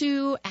order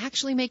to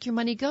actually make your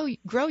money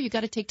grow, you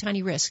got to take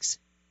tiny risks.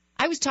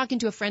 I was talking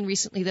to a friend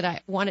recently that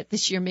I wanted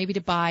this year maybe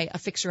to buy a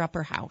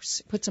fixer-upper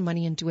house, put some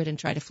money into it and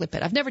try to flip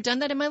it. I've never done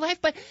that in my life,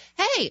 but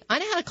hey, I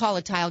know how to call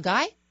a tile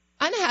guy.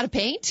 I know how to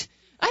paint.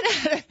 I know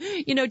how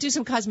to, do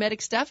some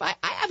cosmetic stuff. I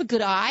have a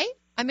good eye.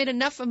 I made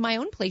enough of my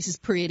own places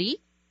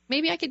pretty.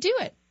 Maybe I could do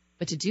it.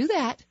 But to do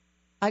that,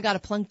 I got to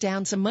plunk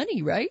down some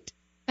money, right?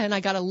 And I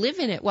got to live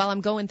in it while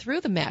I'm going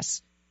through the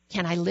mess.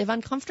 Can I live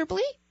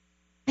uncomfortably?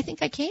 I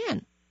think I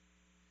can.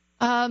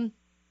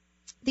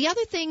 The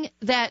other thing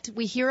that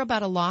we hear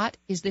about a lot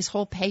is this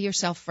whole pay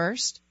yourself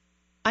first.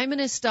 I'm going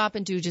to stop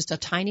and do just a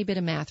tiny bit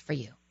of math for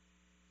you.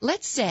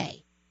 Let's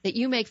say that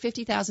you make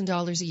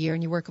 $50,000 a year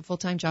and you work a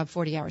full-time job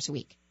 40 hours a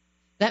week.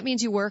 That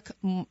means you work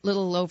a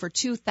little over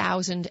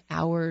 2,000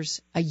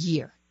 hours a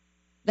year.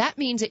 That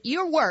means that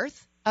you're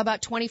worth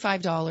about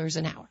 $25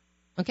 an hour.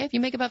 Okay? If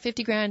you make about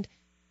 $50,000,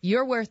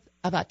 you're worth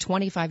about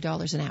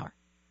 $25 an hour.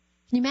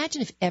 Can you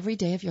imagine if every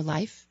day of your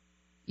life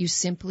you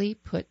simply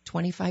put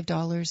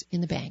 $25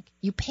 in the bank?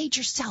 You paid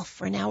yourself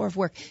for an hour of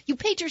work. You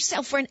paid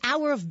yourself for an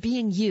hour of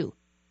being you.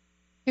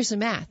 Here's the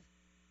math.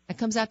 That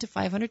comes out to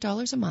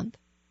 $500 a month.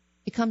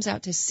 it comes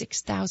out to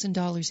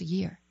 $6,000 a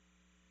year.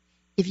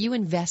 If you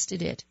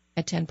invested it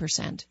at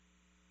 10%,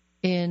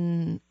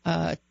 in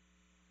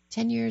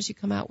 10 years you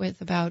come out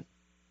with about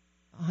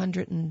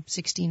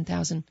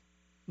 $116,000.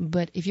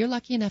 But if you're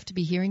lucky enough to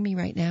be hearing me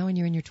right now and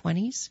you're in your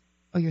 20s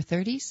or your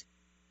 30s,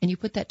 and you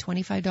put that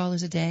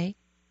 $25 a day,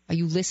 are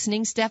you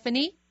listening,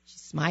 Stephanie? She's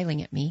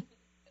smiling at me.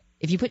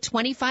 If you put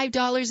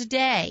 $25 a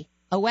day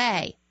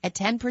away at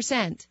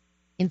 10%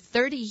 in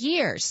 30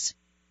 years,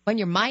 when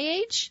you're my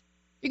age,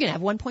 you're going to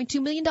have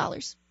 $1.2 million.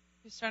 You're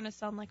starting to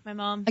sound like my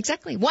mom.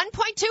 Exactly. $1.2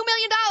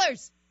 million.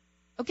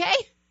 Okay?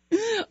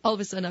 All of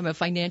a sudden, I'm a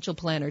financial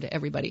planner to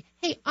everybody.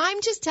 Hey,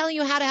 I'm just telling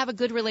you how to have a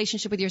good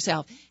relationship with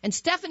yourself. And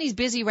Stephanie's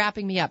busy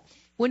wrapping me up.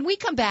 When we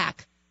come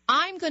back,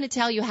 I'm going to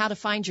tell you how to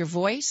find your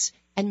voice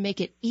and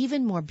make it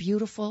even more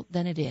beautiful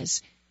than it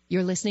is.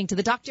 You're listening to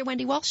the Dr.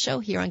 Wendy Walsh Show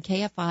here on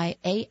KFI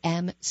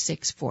AM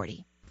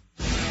 640.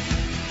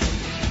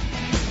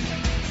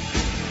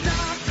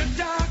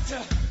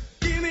 Doctor,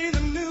 give me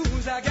the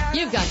news. I got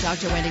You've got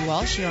Dr. Wendy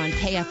Walsh here on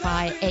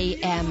KFI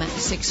AM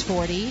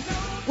 640.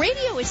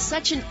 Radio is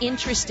such an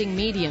interesting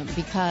medium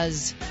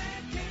because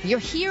you're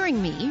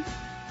hearing me,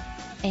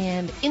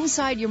 and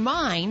inside your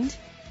mind,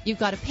 you've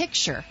got a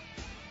picture.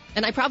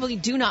 And I probably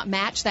do not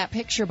match that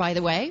picture, by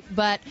the way,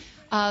 but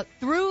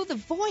through the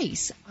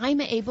voice,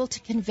 I'm able to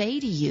convey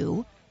to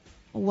you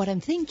what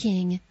I'm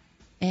thinking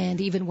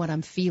and even what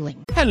I'm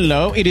feeling.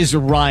 Hello, it is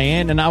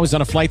Ryan, and I was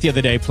on a flight the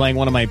other day playing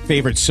one of my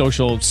favorite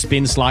social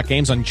spin slot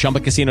games on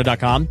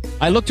ChumbaCasino.com.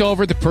 I looked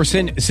over at the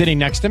person sitting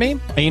next to me,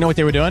 and you know what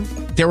they were doing?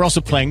 They were also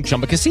playing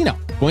Chumba Casino.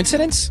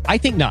 Coincidence? I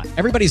think not.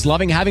 Everybody's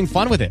loving having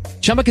fun with it.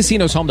 Chumba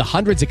Casino is home to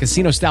hundreds of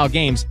casino-style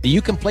games that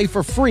you can play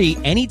for free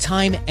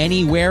anytime,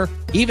 anywhere,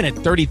 even at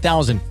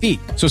 30,000 feet.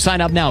 So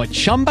sign up now at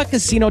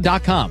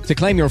ChumbaCasino.com to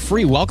claim your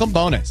free welcome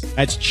bonus.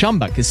 That's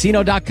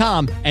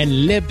ChumbaCasino.com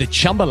and live the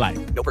Chumba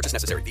life. No purchase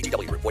necessary.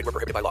 VGW Group. Void where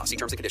prohibited by law. See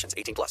terms and conditions.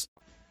 18+.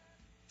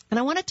 And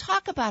I want to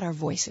talk about our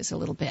voices a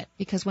little bit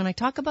because when I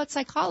talk about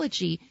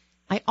psychology,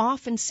 I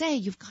often say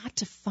you've got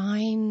to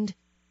find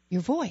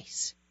your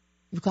voice.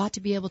 You've got to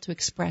be able to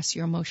express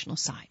your emotional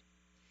side.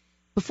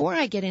 Before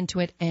I get into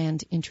it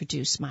and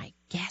introduce my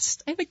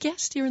guest, I have a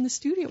guest here in the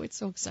studio. It's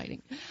so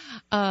exciting.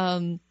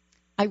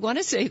 I want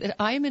to say that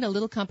I am in a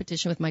little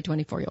competition with my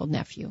 24-year-old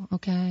nephew,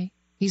 okay?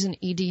 He's an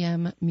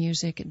EDM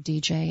music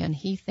DJ, and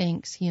he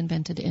thinks he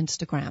invented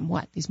Instagram.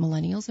 What? These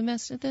millennials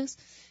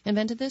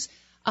invented this?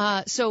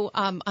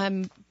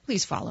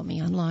 Please follow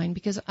me online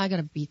because I got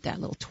to beat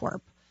that little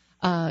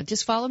twerp.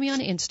 Just follow me on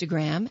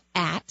Instagram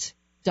at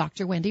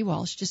Dr. Wendy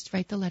Walsh. Just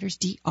write the letters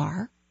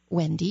DR,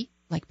 Wendy,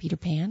 like Peter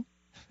Pan,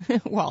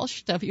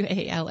 Walsh,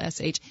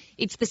 W-A-L-S-H.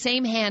 It's the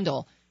same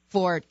handle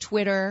for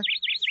Twitter,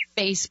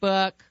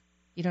 Facebook.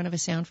 You don't have a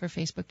sound for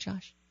Facebook,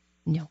 Josh?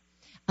 No.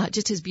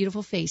 Just his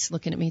beautiful face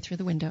looking at me through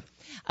the window.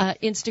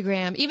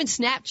 Instagram, even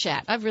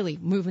Snapchat. I'm really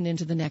moving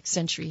into the next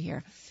century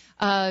here.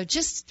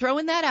 Just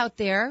throwing that out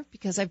there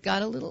because I've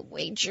got a little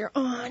wager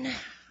on.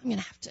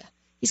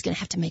 He's going to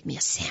have to make me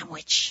a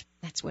sandwich.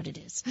 That's what it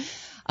is.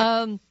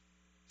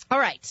 All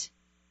right.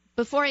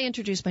 Before I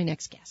introduce my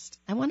next guest,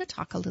 I want to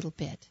talk a little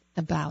bit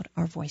about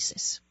our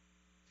voices.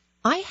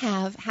 I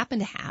happen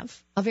to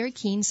have a very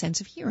keen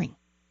sense of hearing.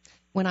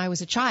 When I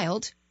was a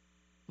child,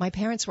 my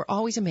parents were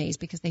always amazed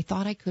because they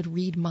thought I could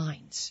read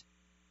minds.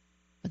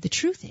 But the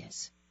truth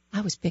is,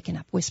 I was picking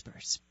up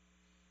whispers.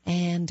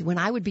 And when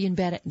I would be in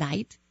bed at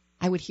night,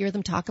 I would hear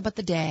them talk about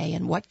the day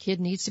and what kid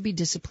needs to be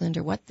disciplined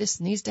or what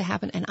this needs to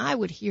happen, and I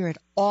would hear it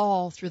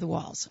all through the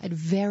walls. I had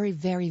very,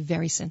 very,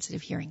 very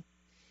sensitive hearing.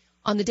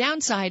 On the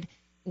downside,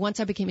 once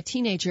I became a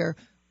teenager,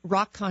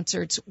 rock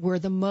concerts were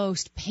the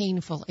most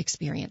painful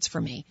experience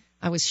for me.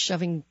 I was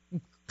shoving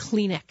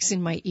Kleenex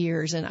in my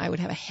ears, and I would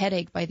have a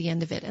headache by the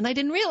end of it. And I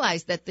didn't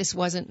realize that this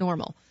wasn't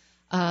normal,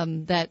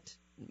 that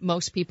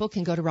most people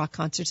can go to rock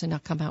concerts and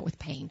not come out with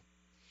pain.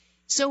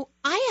 So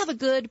I have a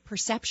good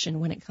perception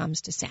when it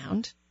comes to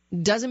sound.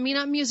 Doesn't mean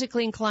I'm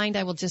musically inclined,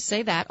 I will just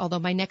say that, although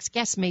my next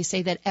guest may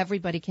say that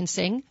everybody can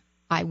sing.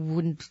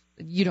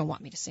 You don't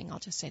want me to sing, I'll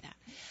just say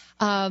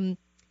that.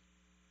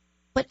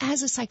 But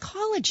as a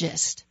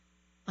psychologist,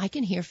 I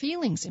can hear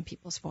feelings in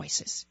people's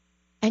voices.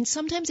 And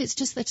sometimes it's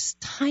just the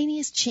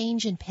tiniest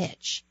change in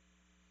pitch.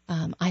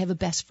 I have a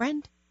best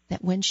friend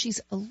that when she's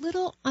a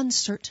little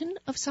uncertain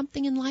of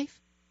something in life,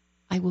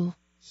 I will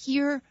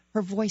hear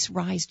her voice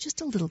rise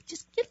just a little,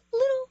 just get a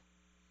little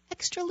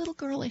extra little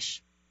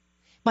girlish.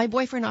 My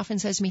boyfriend often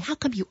says to me, how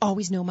come you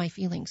always know my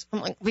feelings?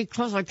 I'm like,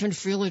 because I can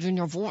feel it in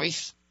your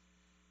voice.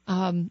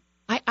 I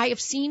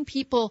have seen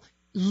people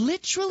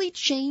literally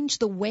change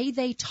the way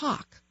they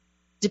talk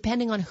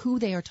depending on who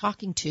they are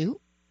talking to,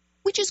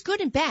 which is good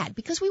and bad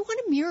because we want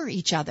to mirror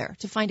each other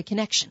to find a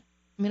connection.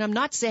 I mean, I'm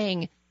not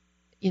saying,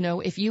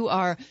 if you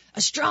are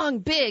a strong,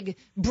 big,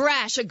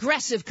 brash,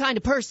 aggressive kind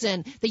of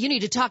person that you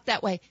need to talk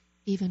that way,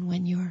 even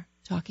when you're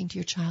talking to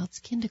your child's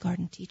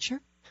kindergarten teacher.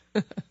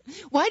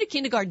 Why do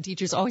kindergarten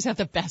teachers always have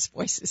the best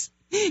voices?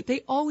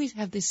 They always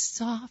have this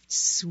soft,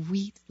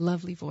 sweet,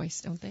 lovely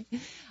voice, don't they?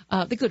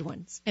 The good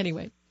ones,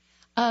 anyway.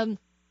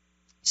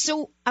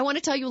 So I want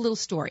to tell you a little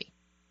story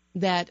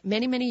that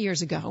many, many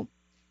years ago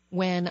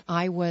when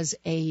I was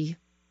going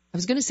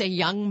to say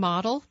young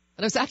model,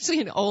 but I was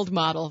actually an old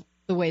model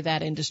the way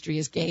that industry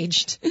is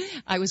gauged.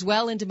 I was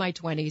well into my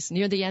 20s,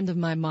 near the end of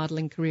my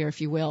modeling career, if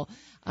you will,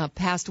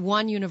 past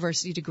one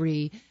university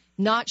degree,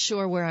 not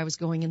sure where I was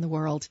going in the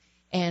world,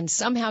 and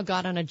somehow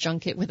got on a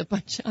junket with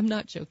I'm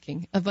not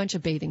joking, a bunch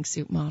of bathing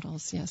suit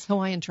models. Yes,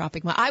 Hawaiian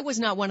Tropic. I was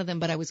not one of them,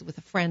 but I was with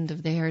a friend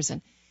of theirs,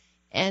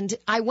 and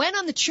I went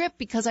on the trip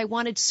because I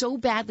wanted so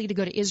badly to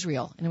go to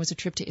Israel, and it was a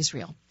trip to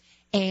Israel.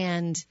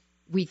 And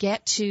we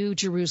get to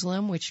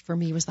Jerusalem, which for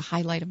me was the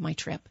highlight of my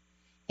trip.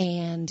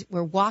 And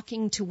we're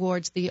walking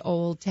towards the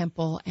old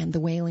temple and the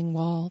Wailing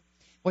Wall,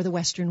 or the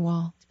Western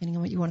Wall, depending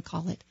on what you want to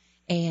call it.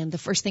 And the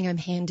first thing I'm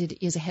handed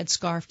is a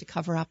headscarf to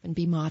cover up and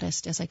be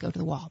modest as I go to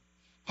the wall.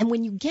 And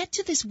when you get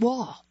to this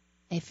wall,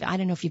 I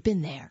don't know if you've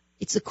been there,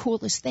 it's the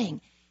coolest thing.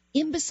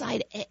 In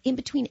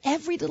between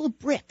every little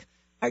brick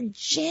are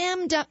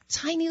jammed up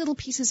tiny little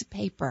pieces of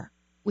paper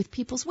with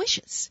people's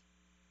wishes,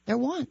 their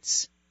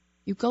wants.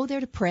 You go there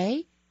to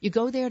pray. You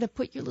go there to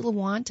put your little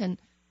want, and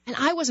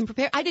I wasn't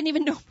prepared. I didn't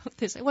even know about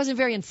this. I wasn't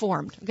very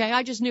informed. Okay,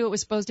 I just knew it was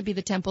supposed to be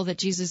the temple that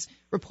Jesus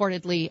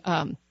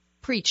reportedly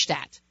preached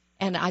at.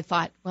 And I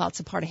thought, well, it's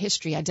a part of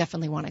history. I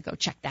definitely want to go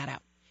check that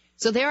out.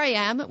 So there I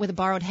am with a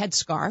borrowed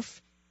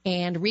headscarf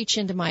and reach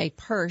into my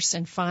purse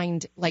and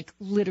find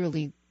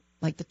literally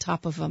the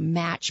top of a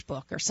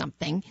matchbook or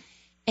something.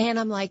 And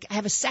I'm like, I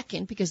have a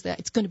second because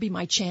it's going to be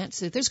my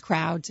chance. There's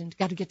crowds and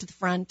got to get to the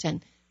front.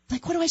 And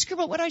like, what do I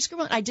scribble? What do I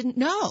scribble? I didn't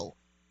know.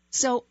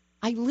 So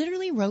I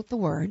literally wrote the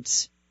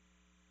words,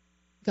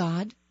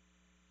 God,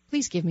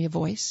 please give me a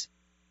voice.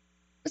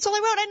 That's all I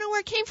wrote. I didn't know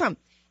where it came from.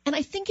 And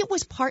I think it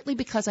was partly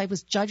because I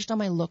was judged on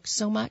my looks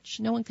so much.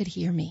 No one could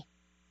hear me.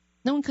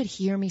 No one could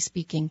hear me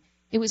speaking.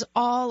 It was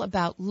all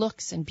about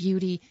looks and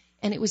beauty.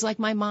 And it was like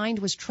my mind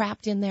was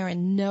trapped in there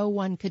and no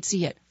one could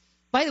see it.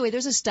 By the way,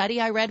 there's a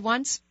study I read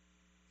once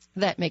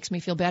that makes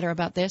me feel better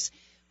about this,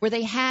 where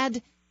they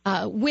had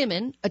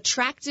women,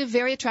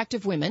 very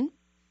attractive women,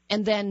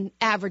 and then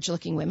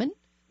average-looking women,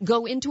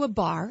 go into a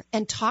bar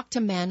and talk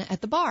to men at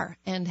the bar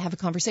and have a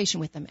conversation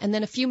with them. And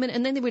then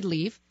and then they would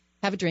leave,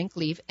 have a drink,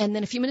 leave. And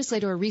then a few minutes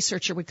later, a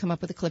researcher would come up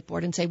with a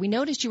clipboard and say, we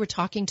noticed you were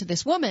talking to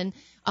this woman.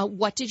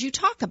 What did you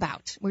talk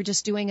about? We're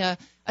just doing a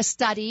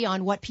study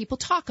on what people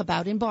talk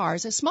about in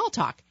bars, a small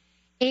talk.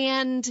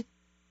 And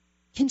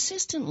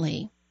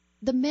consistently,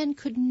 the men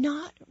could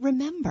not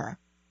remember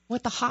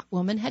what the hot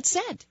woman had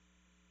said.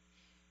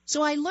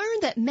 So I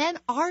learned that men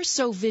are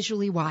so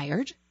visually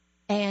wired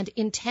and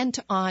intent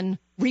on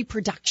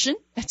reproduction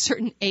at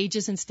certain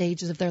ages and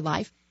stages of their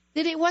life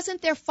that it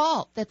wasn't their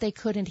fault that they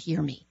couldn't hear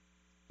me.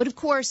 But, of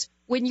course,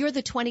 when you're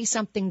the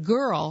 20-something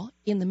girl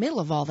in the middle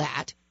of all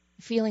that,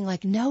 feeling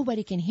like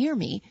nobody can hear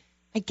me,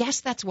 I guess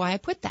that's why I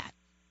put that.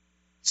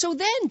 So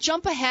then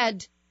jump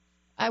ahead,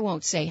 I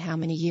won't say how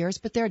many years,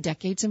 but there are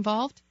decades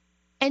involved.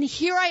 And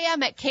here I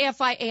am at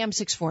KFI AM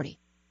 640.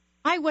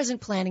 I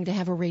wasn't planning to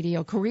have a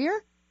radio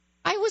career.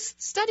 I was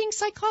studying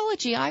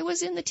psychology. I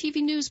was in the TV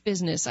news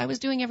business. I was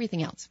doing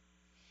everything else.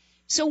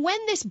 So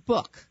when this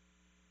book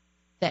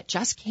that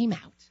just came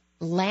out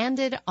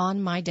landed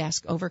on my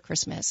desk over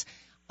Christmas,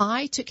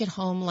 I took it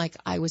home like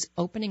I was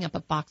opening up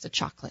a box of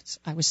chocolates.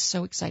 I was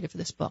so excited for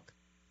this book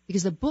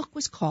because the book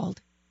was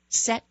called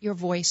Set Your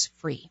Voice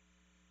Free.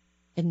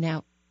 And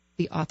now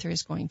the author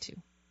is going to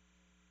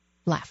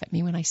laugh at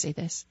me when I say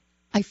this.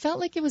 I felt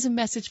like it was a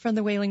message from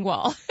the Wailing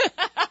Wall.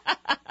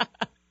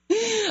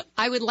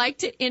 I would like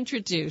to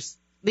introduce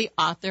the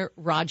author,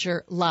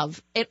 Roger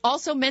Love. It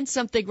also meant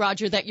something,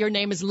 Roger, that your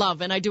name is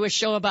Love, and I do a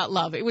show about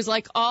love. It was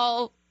like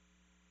all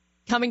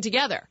coming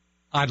together.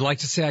 I'd like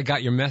to say I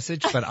got your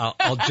message, but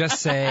I'll just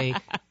say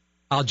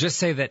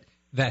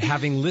that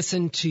having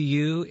listened to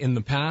you in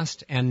the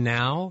past and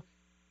now,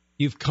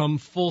 you've come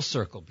full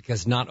circle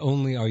because not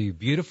only are you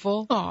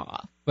beautiful,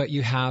 but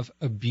you have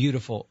a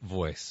beautiful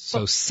voice.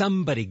 So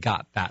somebody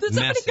got that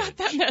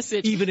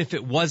message. Even if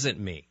it wasn't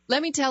me.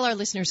 Let me tell our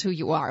listeners who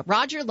you are.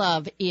 Roger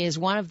Love is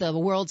one of the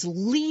world's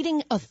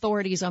leading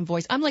authorities on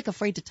voice. I'm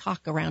afraid to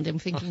talk around him,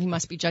 thinking he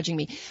must be judging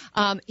me.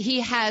 He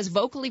has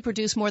vocally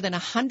produced more than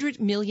 100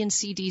 million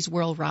CDs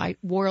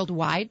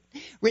worldwide,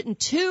 written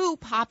 2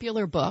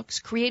 popular books,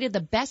 created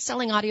the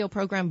best-selling audio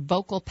program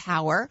Vocal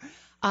Power.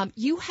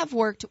 You have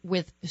worked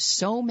with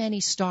so many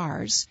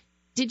stars.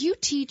 Did you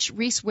teach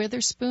Reese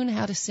Witherspoon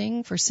how to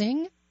sing for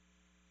Sing?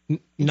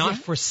 Not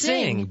for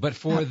Sing, but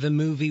for the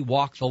movie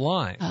Walk the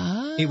Line.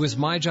 It was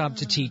my job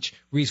to teach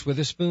Reese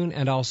Witherspoon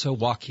and also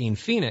Joaquin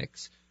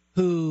Phoenix,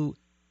 who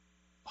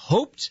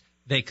hoped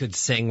they could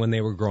sing when they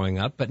were growing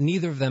up, but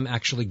neither of them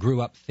actually grew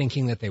up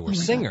thinking that they were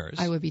singers.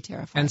 God, I would be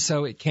terrified. And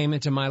so it came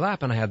into my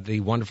lap, and I had the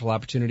wonderful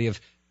opportunity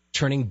of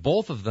turning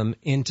both of them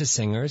into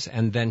singers,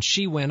 and then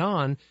she went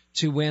on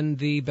to win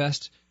the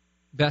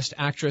Best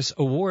Actress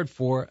award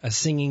for a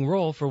singing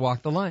role for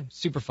Walk the Line.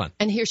 Super fun.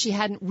 And here she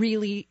hadn't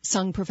really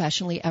sung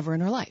professionally ever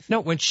in her life. No,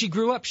 when she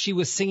grew up, she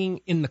was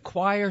singing in the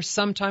choir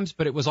sometimes,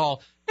 but it was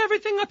all,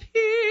 everything up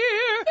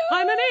here,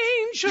 I'm an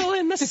angel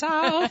in the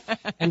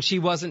south. And she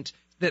wasn't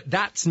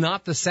that's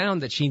not the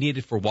sound that she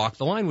needed for Walk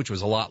the Line, which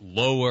was a lot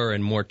lower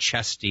and more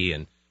chesty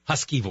and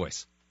husky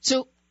voice.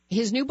 So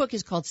his new book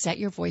is called Set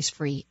Your Voice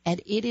Free,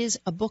 and it is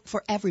a book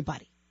for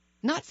everybody,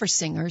 not for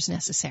singers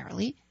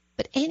necessarily,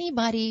 but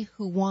anybody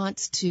who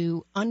wants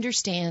to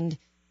understand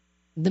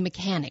the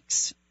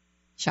mechanics,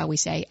 shall we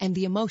say, and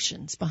the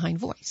emotions behind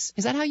voice.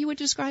 Is that how you would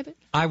describe it?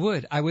 I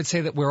would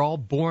say that we're all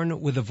born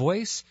with a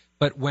voice,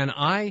 but when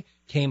I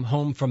came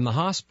home from the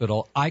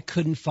hospital, I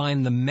couldn't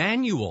find the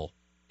manual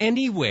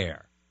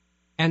anywhere.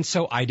 And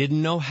so I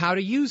didn't know how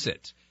to use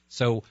it.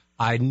 So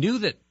I knew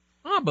that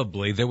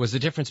probably there was a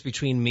difference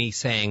between me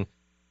saying,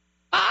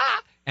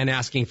 ah, and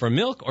asking for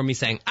milk, or me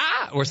saying,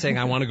 ah, or saying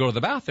I want to go to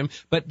the bathroom.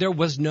 But there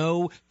was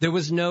no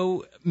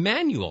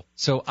manual.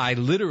 So I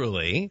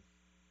literally,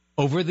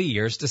 over the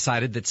years,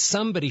 decided that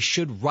somebody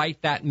should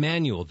write that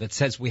manual that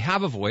says we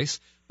have a voice,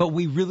 but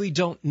we really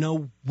don't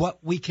know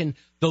the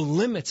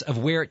limits of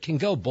where it can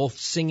go, both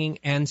singing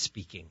and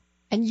speaking.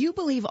 And you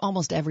believe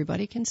almost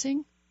everybody can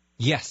sing?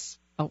 Yes.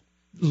 Oh.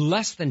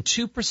 Less than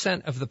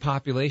 2% of the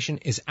population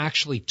is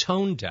actually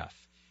tone deaf.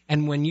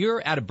 And when you're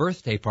at a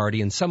birthday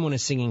party and someone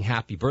is singing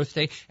happy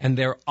birthday and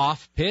they're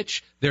off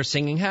pitch, they're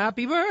singing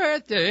happy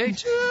birthday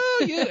to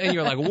you. And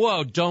you're like,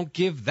 whoa, don't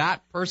give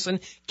that person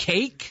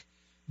cake.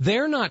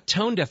 They're not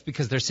tone deaf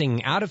because they're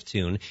singing out of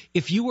tune.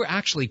 If you were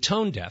actually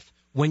tone deaf,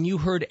 when you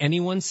heard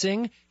anyone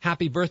sing,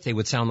 happy birthday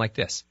would sound like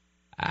this.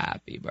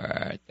 Happy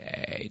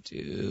birthday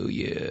to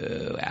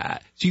you.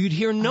 So you'd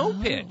hear no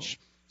pitch.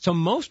 So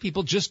most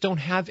people just don't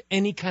have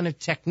any kind of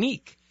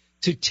technique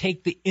to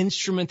take the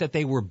instrument that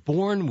they were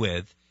born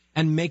with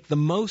and make the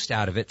most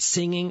out of it,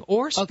 singing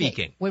or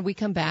speaking. Okay. When we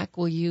come back,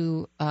 will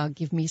you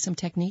give me some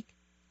technique?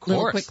 Of course.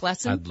 Little quick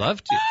lesson? I'd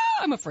love to.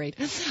 I'm afraid.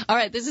 All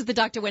right, this is the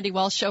Dr. Wendy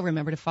Walsh Show.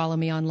 Remember to follow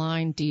me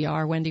online,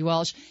 Dr. Wendy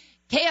Walsh.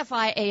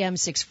 KFI AM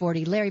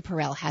 640. Larry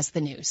Perrell has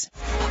the news.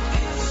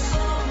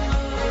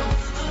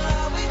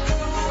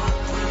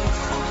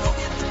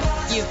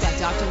 You've got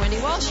Dr. Wendy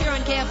Walsh here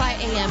on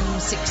KFI AM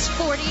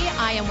 640.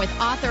 I am with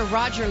author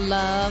Roger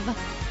Love.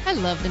 I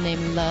love the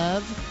name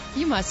Love.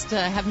 You must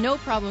have no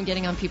problem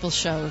getting on people's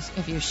shows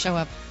if you show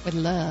up with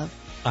love.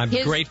 I'm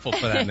grateful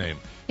for that name.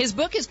 His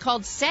book is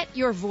called Set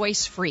Your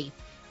Voice Free.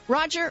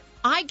 Roger,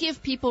 I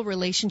give people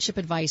relationship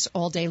advice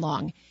all day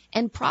long,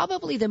 and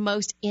probably the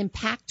most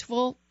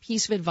impactful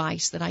piece of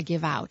advice that I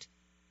give out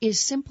is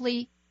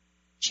simply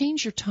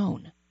change your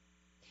tone.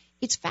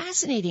 It's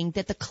fascinating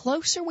that the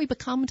closer we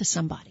become to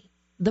somebody,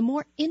 the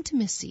more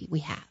intimacy we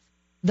have,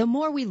 the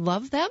more we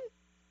love them,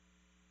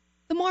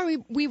 the more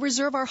we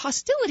reserve our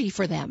hostility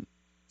for them.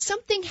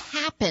 Something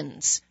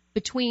happens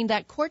between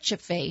that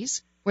courtship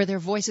phase where their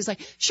voice is like,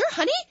 sure,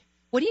 honey,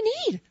 what do you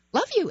need?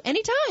 Love you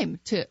anytime,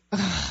 to,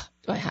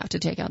 do I have to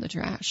take out the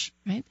trash,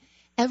 right?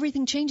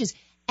 Everything changes.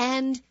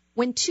 And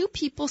when two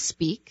people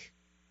speak,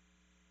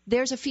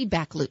 there's a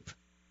feedback loop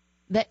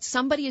that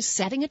somebody is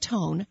setting a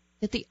tone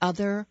that the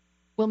other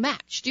will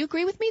match. Do you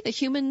agree with me that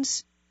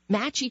humans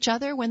match each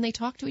other when they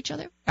talk to each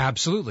other?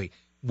 Absolutely.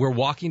 We're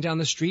walking down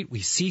the street. We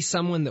see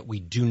someone that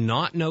we do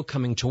not know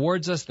coming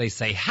towards us. They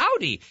say,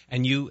 howdy.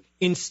 And you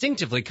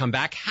instinctively come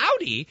back,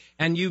 howdy.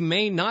 And you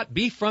may not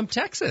be from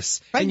Texas.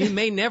 Right. And you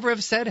may never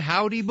have said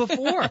howdy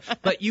before.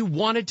 But you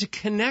wanted to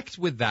connect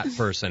with that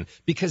person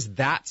because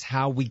that's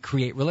how we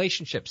create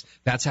relationships.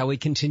 That's how we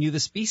continue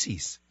the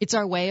species. It's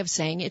our way of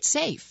saying it's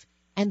safe.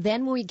 And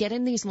then when we get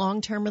in these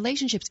long-term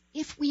relationships,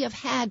 if we have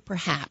had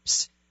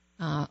perhaps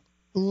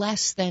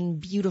less than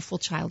beautiful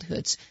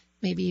childhoods,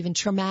 maybe even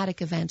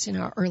traumatic events in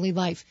our early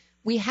life,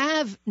 we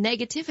have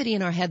negativity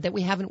in our head that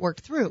we haven't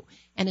worked through.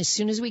 And as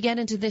soon as we get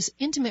into this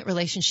intimate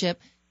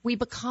relationship, we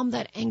become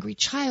that angry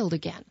child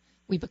again.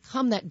 We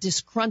become that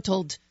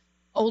disgruntled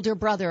older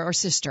brother or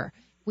sister.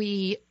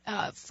 We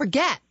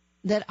forget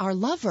that our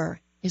lover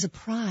is a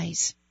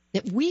prize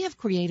that we have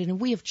created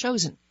and we have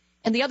chosen.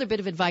 And the other bit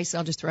of advice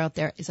I'll just throw out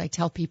there is I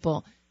tell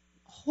people,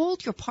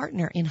 hold your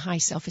partner in high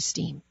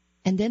self-esteem,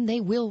 and then they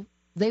will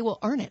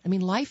earn it. I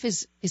mean, life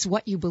is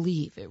what you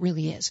believe. It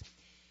really is.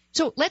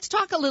 So let's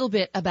talk a little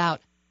bit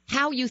about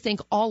how you think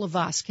all of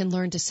us can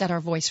learn to set our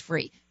voice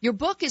free. Your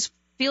book is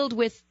filled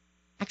with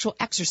actual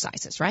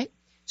exercises, right?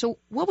 So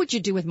what would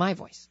you do with my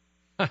voice?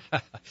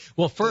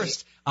 Well,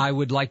 first, I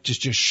would like to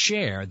just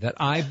share that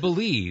I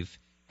believe,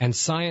 and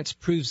science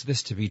proves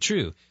this to be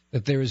true,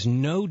 that there is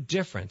no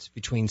difference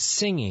between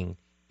singing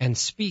and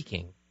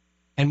speaking.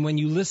 And when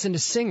you listen to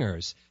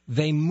singers,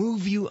 they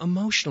move you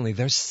emotionally.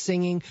 They're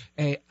singing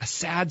a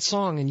sad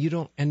song and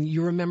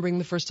you're remembering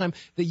the first time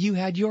that you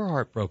had your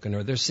heart broken,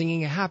 or they're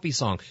singing a happy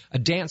song, a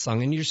dance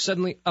song, and you're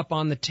suddenly up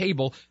on the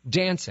table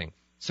dancing.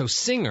 So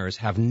singers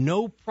have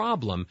no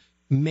problem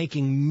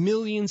making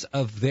millions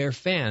of their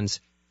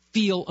fans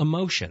feel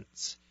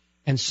emotions.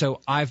 And so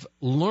I've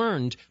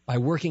learned by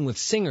working with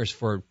singers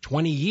for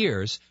 20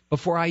 years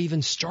before I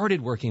even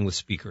started working with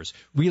speakers,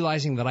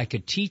 realizing that I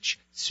could teach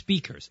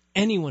speakers,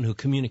 anyone who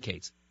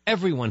communicates,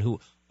 everyone who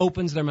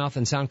opens their mouth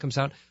and sound comes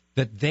out,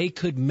 that they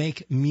could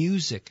make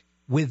music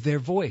with their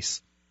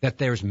voice. that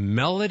there's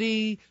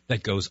melody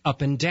that goes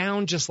up and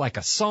down just like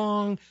a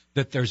song,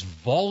 that there's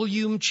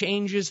volume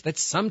changes, that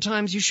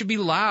sometimes you should be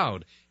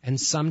loud and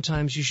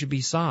sometimes you should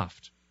be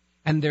soft.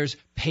 And there's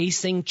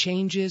pacing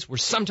changes where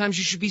sometimes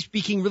you should be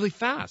speaking really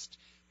fast.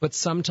 But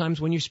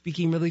sometimes when you're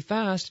speaking really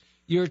fast,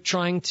 you're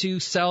trying to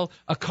sell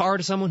a car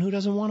to someone who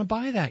doesn't want to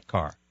buy that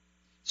car.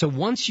 So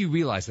once you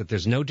realize that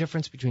there's no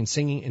difference between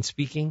singing and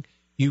speaking,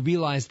 you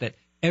realize that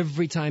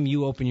every time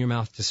you open your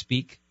mouth to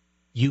speak,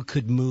 you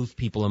could move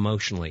people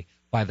emotionally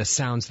by the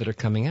sounds that are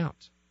coming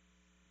out.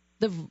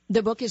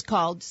 The book is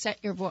called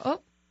Set Your Voice.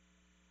 Oh,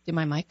 did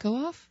my mic go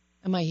off?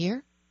 Am I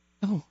here?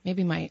 Oh,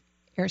 maybe my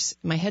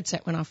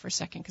headset went off for a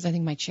second because I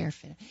think my chair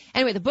fit.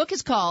 Anyway, the book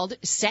is called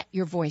Set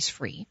Your Voice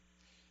Free,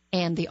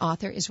 and the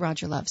author is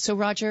Roger Love. So,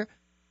 Roger,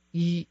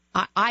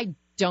 I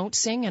don't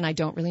sing, and I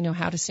don't really know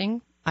how to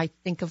sing. I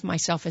think of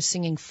myself as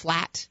singing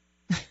flat.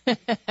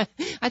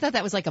 I thought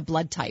that was like a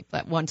blood type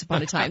at once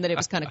upon a time, that it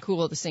was kind of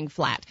cool to sing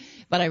flat,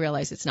 but I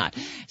realize it's not.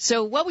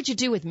 So what would you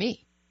do with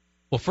me?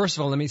 Well, first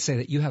of all, let me say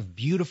that you have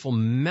beautiful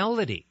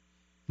melody.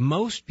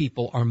 Most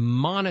people are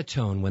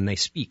monotone when they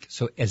speak,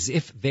 so as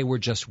if they were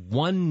just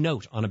one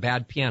note on a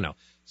bad piano.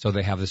 So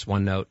they have this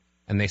one note,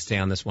 and they stay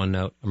on this one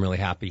note. I'm really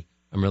happy.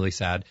 I'm really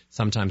sad.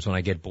 Sometimes when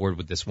I get bored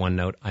with this one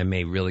note, I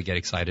may really get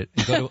excited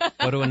and go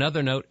to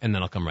another note, and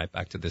then I'll come right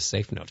back to this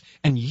safe note.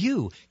 And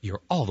you're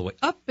all the way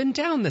up and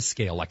down the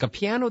scale, like a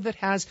piano that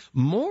has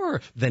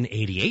more than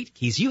 88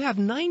 keys. You have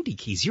 90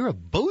 keys. You're a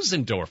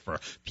Bosendorfer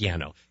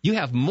piano. You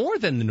have more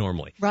than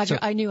normally. Roger,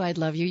 I knew I'd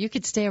love you. You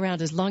could stay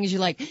around as long as you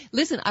like.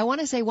 Listen, I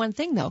want to say one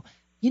thing, though.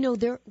 You know,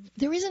 there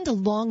isn't a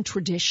long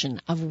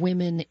tradition of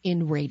women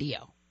in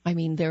radio. I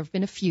mean, there have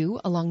been a few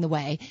along the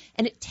way,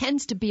 and it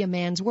tends to be a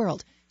man's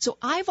world. So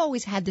I've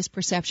always had this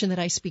perception that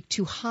I speak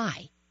too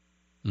high,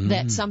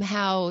 that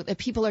somehow that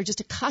people are just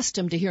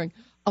accustomed to hearing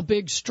a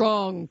big,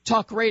 strong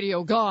talk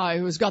radio guy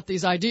who's got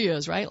these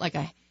ideas, right? Like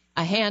a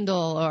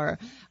Handel or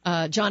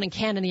John and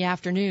Ken in the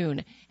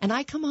afternoon. And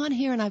I come on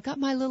here and I've got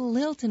my little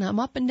lilt and I'm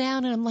up and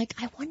down and I'm like,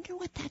 I wonder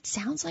what that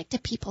sounds like to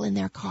people in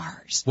their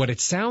cars. What it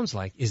sounds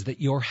like is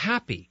that you're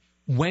happy.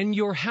 When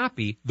you're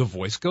happy, the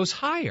voice goes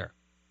higher.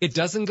 It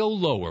doesn't go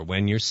lower.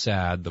 When you're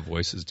sad, the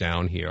voice is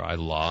down here. I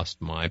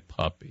lost my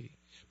puppy.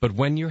 But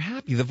when you're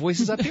happy, the voice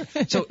is up here.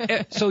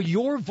 So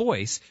your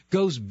voice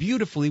goes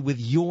beautifully with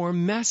your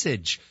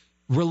message.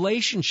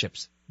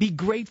 Relationships, be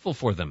grateful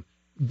for them.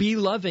 Be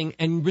loving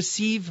and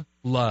receive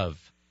love.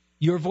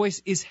 Your voice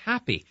is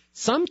happy.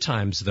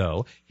 Sometimes,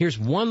 though, here's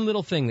one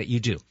little thing that you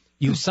do.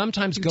 You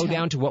sometimes go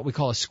down to what we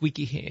call a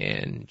squeaky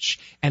hinge.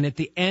 And at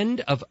the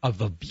end of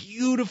a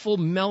beautiful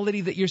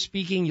melody that you're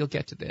speaking, you'll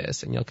get to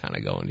this and you'll kind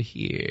of go into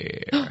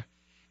here.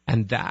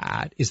 And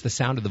that is the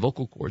sound of the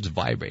vocal cords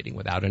vibrating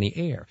without any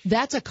air.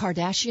 That's a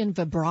Kardashian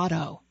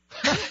vibrato.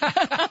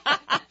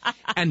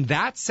 And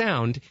that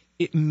sound,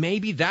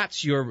 maybe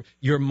that's your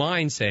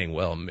mind saying,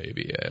 well,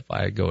 maybe if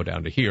I go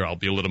down to here, I'll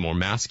be a little more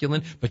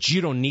masculine. But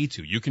you don't need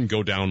to. You can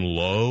go down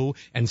low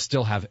and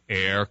still have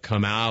air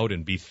come out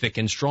and be thick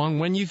and strong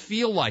when you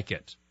feel like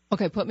it.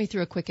 Okay, put me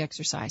through a quick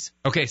exercise.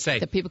 Okay, say.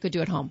 That people could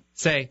do at home.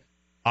 Say,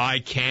 I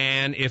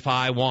can if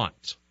I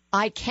want.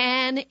 I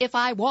can if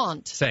I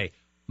want. Say,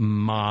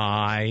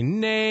 my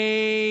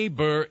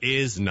neighbor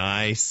is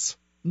nice.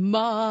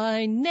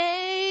 My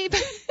neighbor.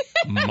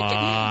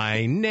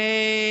 My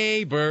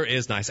neighbor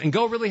is nice. And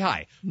go really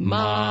high.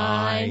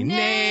 My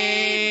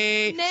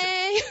neighbor.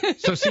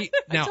 So see,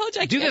 now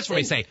do this for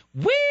me. Say,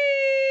 wee.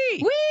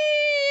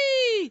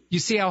 Wee. You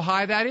see how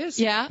high that is?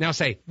 Yeah. Now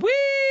say, wee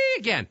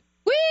again.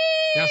 Wee.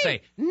 Now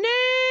say,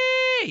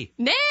 nay.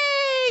 Nay.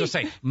 So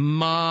say,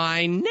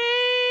 my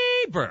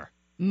neighbor.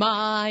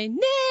 My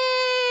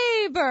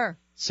neighbor.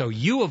 So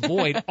you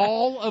avoid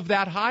all of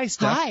that high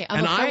stuff.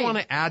 I'm afraid. I want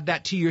to add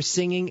that to your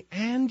singing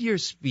and your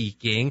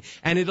speaking,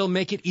 and it'll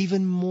make it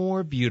even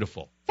more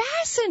beautiful.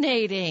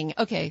 Fascinating.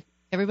 Okay,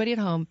 everybody at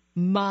home.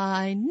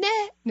 My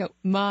neighbor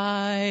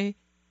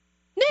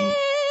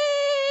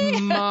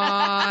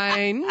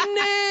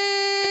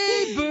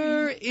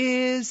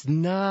is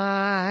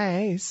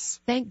nice.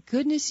 Thank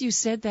goodness you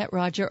said that,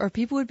 Roger, or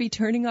people would be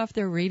turning off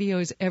their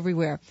radios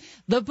everywhere.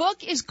 The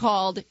book is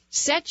called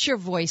Set Your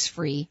Voice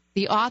Free.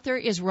 The author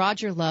is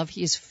Roger Love.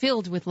 He is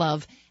filled with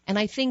love. And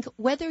I think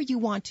whether you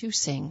want to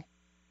sing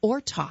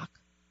or talk,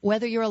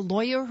 whether you're a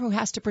lawyer who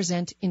has to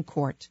present in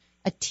court,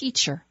 a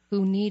teacher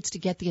who needs to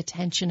get the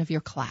attention of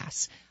your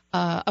class,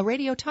 a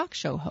radio talk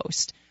show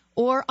host,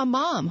 or a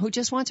mom who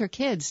just wants her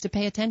kids to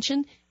pay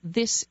attention,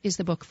 this is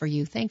the book for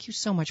you. Thank you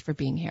so much for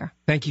being here.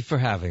 Thank you for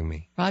having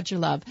me. Roger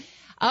Love.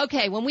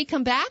 Okay, when we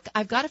come back,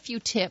 I've got a few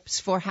tips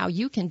for how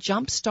you can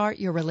jumpstart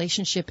your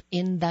relationship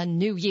in the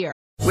new year.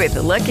 With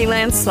the Lucky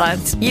Land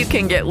Slots, you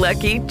can get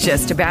lucky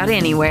just about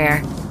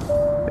anywhere.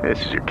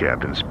 This is your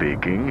captain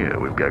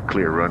speaking. We've got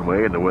clear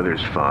runway and the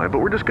weather's fine, but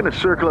we're just going to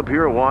circle up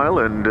here a while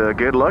and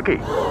get lucky.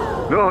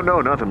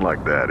 No, nothing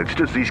like that. It's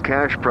just these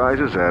cash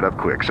prizes add up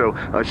quick. So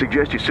I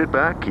suggest you sit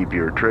back, keep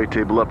your tray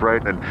table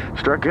upright, and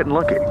start getting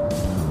lucky.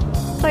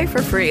 Play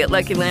for free at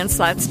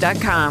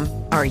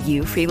LuckyLandSlots.com. Are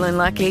you feeling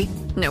lucky?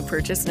 No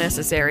purchase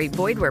necessary.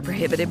 Void where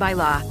prohibited by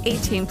law.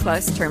 18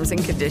 plus terms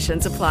and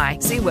conditions apply.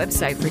 See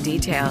website for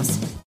details.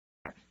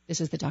 This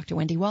is the Dr.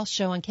 Wendy Walsh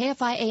Show on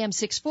KFI AM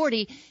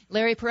 640.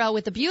 Larry Perrell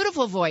with the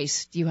beautiful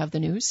voice. Do you have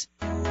the news?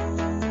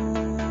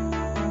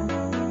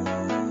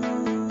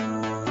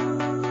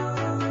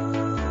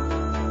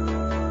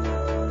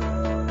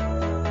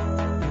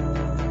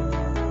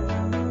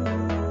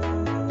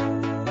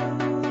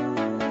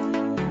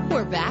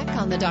 We're back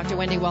on the Dr.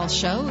 Wendy Walsh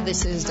Show.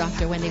 This is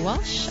Dr. Wendy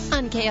Walsh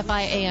on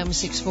KFI AM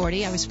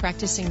 640. I was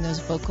practicing those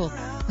vocal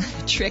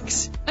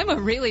tricks. I'm a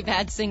really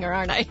bad singer,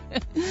 aren't I?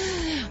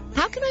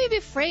 How can I be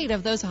afraid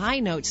of those high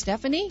notes,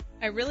 Stephanie?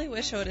 I really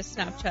wish I would have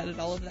Snapchatted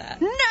all of that.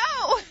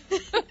 No!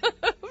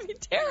 It would be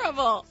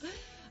terrible.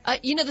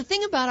 The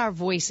thing about our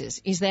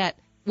voices is that,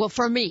 well,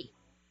 for me,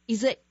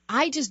 is that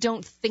I just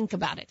don't think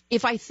about it.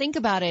 If I think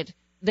about it,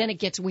 then it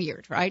gets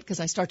weird, right? Because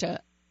I start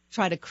to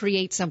try to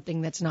create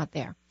something that's not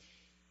there.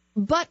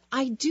 But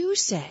I do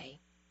say,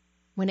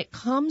 when it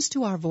comes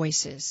to our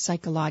voices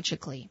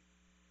psychologically,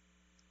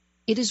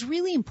 it is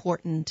really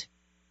important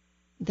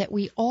that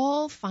we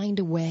all find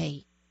a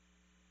way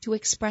to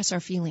express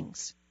our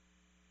feelings.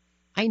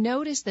 I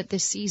noticed that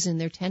this season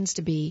there tends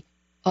to be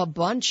a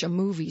bunch of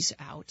movies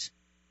out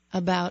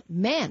about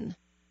men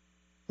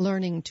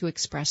learning to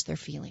express their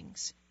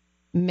feelings,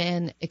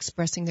 men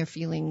expressing their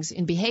feelings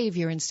in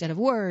behavior instead of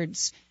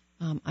words.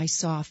 I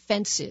saw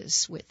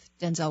Fences with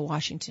Denzel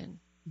Washington.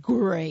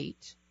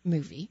 Great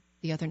movie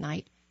the other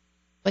night.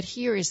 But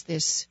here is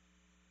this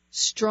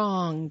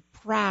strong,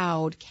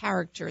 proud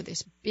character,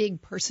 this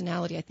big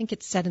personality. I think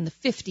it's set in the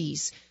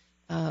 50s.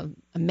 A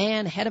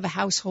man, head of a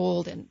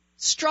household, and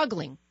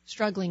struggling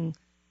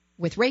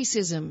with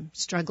racism,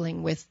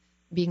 struggling with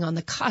being on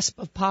the cusp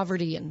of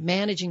poverty and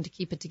managing to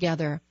keep it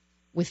together,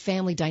 with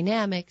family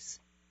dynamics,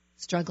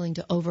 struggling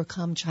to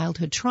overcome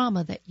childhood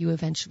trauma that you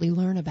eventually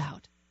learn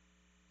about.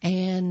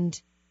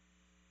 And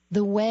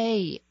the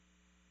way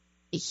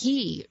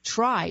he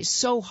tries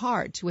so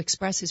hard to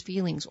express his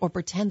feelings or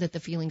pretend that the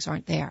feelings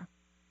aren't there.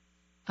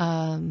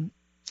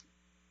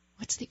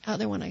 What's the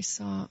other one I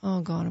saw?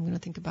 Oh, God, I'm going to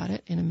think about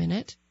it in a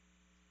minute.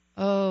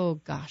 Oh,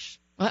 gosh.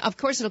 Well, of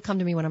course, it'll come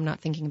to me when I'm not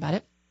thinking about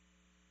it.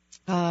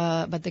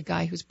 But the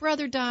guy whose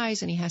brother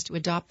dies and he has to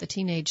adopt the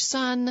teenage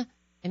son.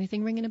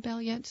 Anything ringing a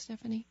bell yet,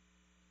 Stephanie?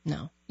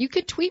 No. You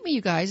could tweet me,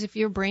 you guys, if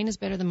your brain is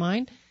better than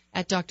mine,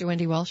 at Dr.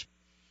 Wendy Walsh.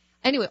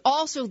 Anyway,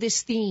 also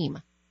this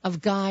theme of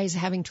guys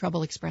having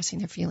trouble expressing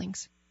their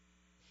feelings.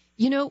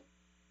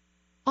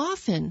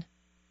 Often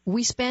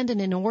we spend an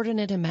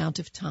inordinate amount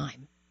of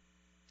time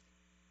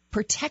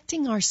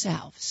protecting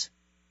ourselves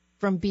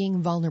from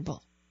being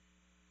vulnerable.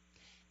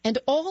 And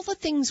all the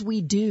things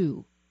we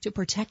do to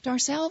protect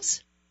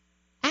ourselves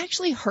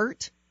actually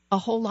hurt a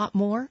whole lot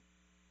more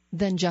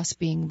than just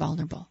being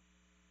vulnerable.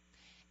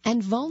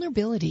 And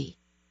vulnerability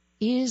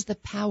is the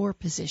power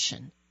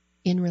position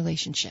in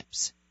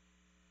relationships.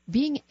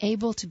 Being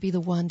able to be the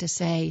one to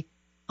say,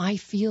 I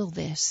feel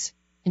this,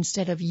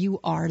 instead of you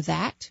are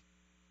that,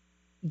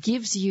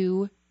 gives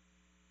you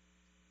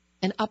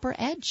an upper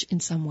edge in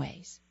some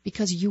ways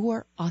because you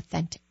are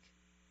authentic.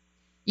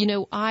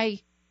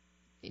 I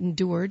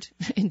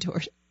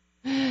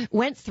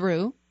went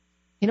through,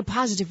 in a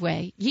positive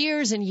way,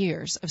 years and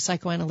years of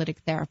psychoanalytic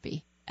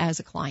therapy as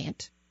a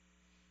client.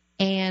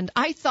 And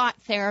I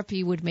thought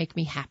therapy would make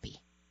me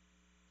happy.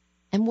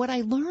 And what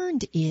I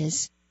learned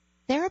is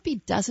therapy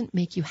doesn't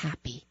make you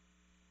happy.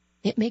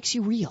 It makes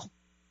you real.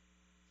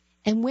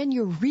 And when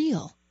you're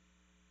real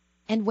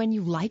and when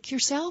you like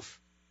yourself,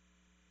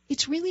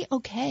 it's really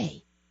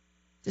okay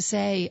to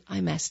say,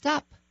 I messed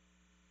up,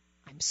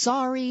 I'm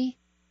sorry,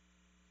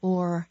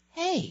 or,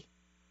 hey,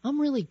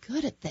 I'm really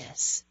good at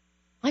this.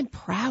 I'm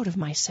proud of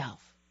myself.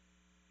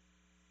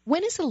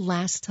 When is the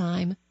last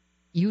time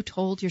you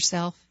told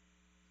yourself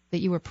that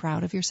you were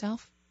proud of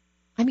yourself?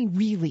 I mean,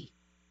 really,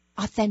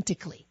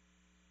 authentically.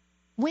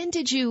 When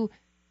did you,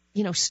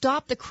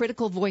 stop the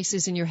critical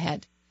voices in your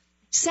head?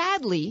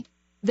 Sadly,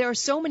 there are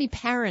so many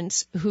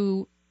parents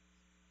who,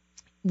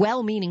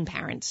 well-meaning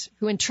parents,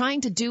 who in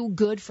trying to do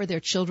good for their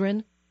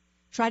children,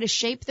 try to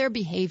shape their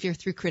behavior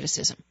through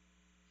criticism.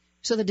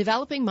 So the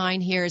developing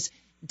mind hears,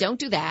 don't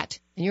do that,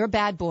 and you're a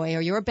bad boy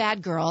or you're a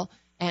bad girl,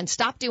 and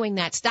stop doing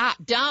that, stop,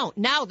 don't,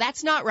 no,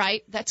 that's not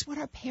right. That's what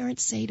our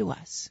parents say to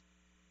us,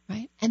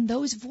 right? And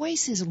those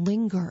voices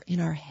linger in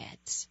our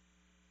heads.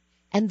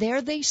 And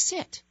there they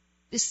sit,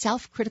 this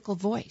self-critical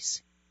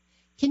voice.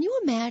 Can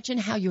you imagine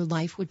how your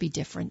life would be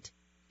different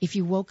if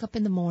you woke up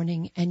in the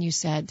morning and you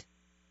said,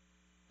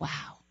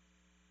 wow,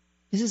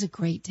 this is a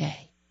great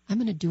day. I'm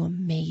going to do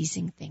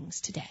amazing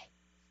things today.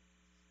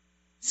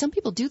 Some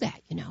people do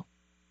that,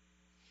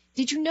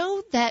 Did you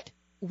know that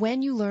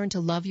when you learn to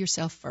love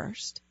yourself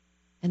first,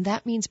 and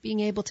that means being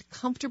able to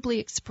comfortably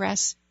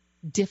express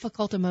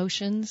difficult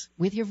emotions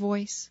with your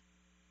voice,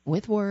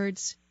 with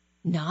words,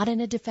 not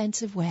in a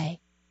defensive way,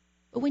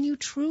 but when you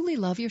truly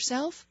love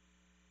yourself,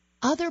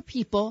 other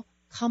people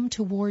come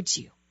towards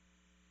you.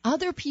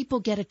 Other people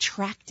get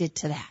attracted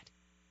to that.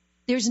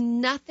 There's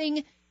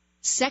nothing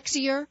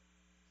sexier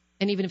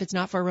and even if it's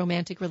not for a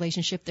romantic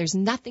relationship, there's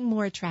nothing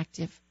more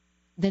attractive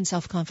than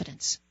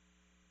self-confidence.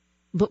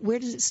 But where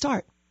does it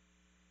start?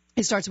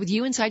 It starts with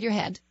you inside your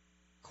head,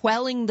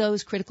 quelling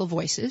those critical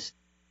voices,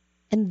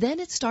 and then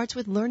it starts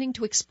with learning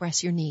to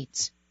express your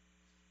needs.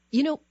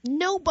 You know,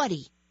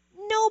 nobody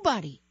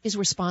is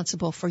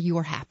responsible for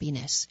your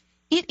happiness.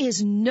 It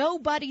is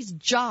nobody's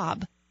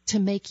job to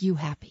make you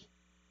happy.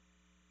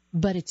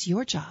 But it's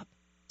your job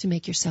to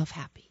make yourself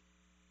happy.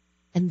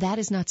 And that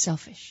is not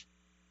selfish.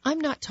 I'm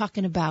not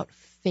talking about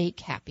fake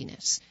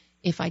happiness.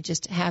 If I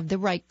just have the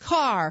right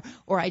car,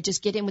 or I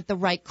just get in with the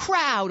right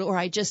crowd, or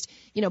I just,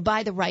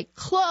 buy the right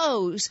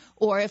clothes,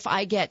 or if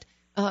I get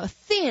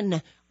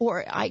thin,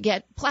 or I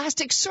get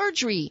plastic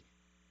surgery.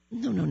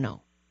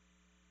 No.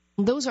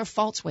 Those are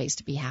false ways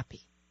to be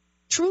happy.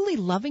 Truly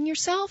loving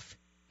yourself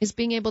is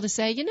being able to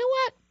say, you know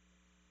what?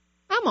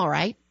 I'm all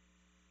right.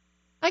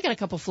 I got a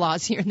couple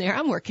flaws here and there.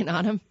 I'm working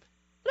on them.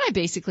 But I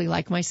basically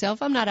like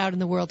myself. I'm not out in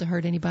the world to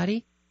hurt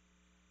anybody.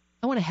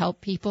 I want to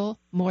help people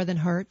more than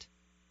hurt.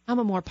 I'm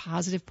a more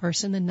positive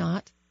person than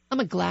not. I'm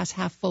a glass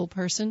half full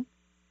person.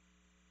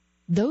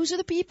 Those are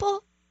the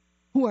people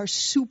who are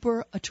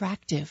super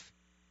attractive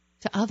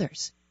to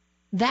others.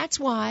 That's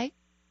why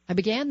I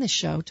began this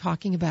show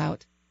talking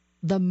about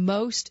the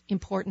most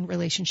important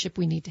relationship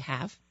we need to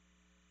have,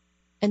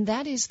 and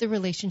that is the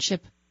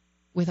relationship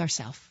with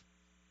ourselves.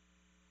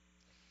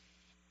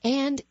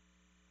 And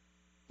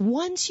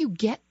once you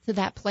get to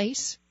that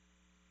place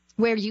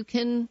where you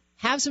can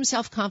have some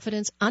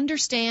self-confidence,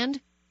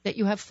 understand that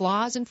you have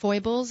flaws and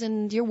foibles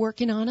and you're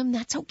working on them,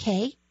 that's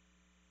okay.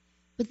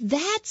 But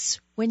that's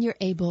when you're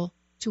able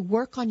to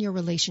work on your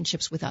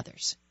relationships with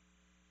others.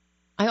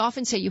 I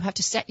often say you have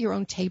to set your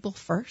own table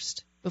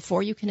first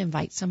before you can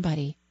invite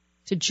somebody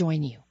to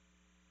join you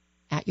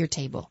at your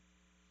table.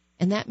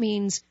 And that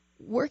means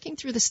working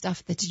through the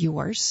stuff that's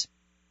yours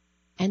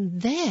and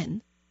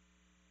then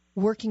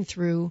working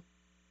through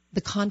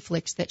the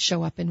conflicts that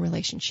show up in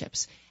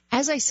relationships.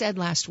 As I said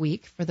last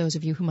week, for those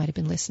of you who might have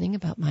been listening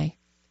about my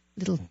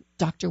little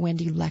Dr.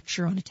 Wendy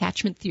lecture on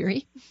attachment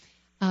theory,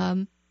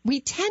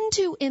 we tend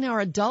to, in our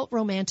adult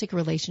romantic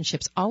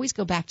relationships, always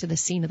go back to the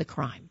scene of the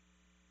crime.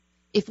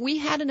 If we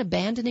had an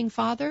abandoning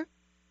father,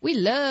 we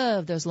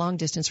love those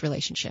long-distance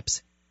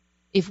relationships.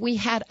 If we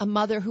had a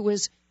mother who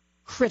was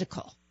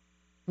critical,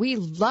 we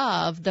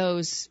love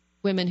those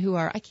women who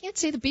are, I can't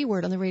say the B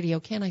word on the radio,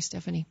 can I,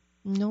 Stephanie?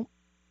 Nope.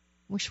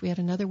 Wish we had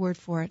another word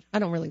for it. I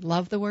don't really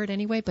love the word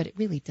anyway, but it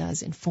really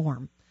does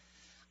inform.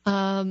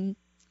 And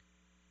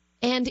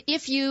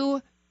if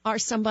you are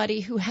somebody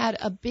who had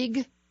a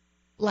big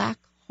black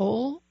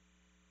hole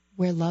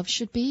where love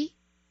should be,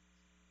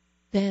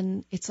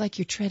 then it's like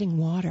you're treading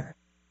water,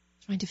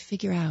 trying to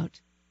figure out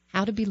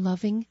how to be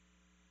loving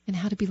and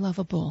how to be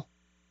lovable.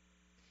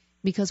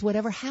 Because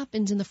whatever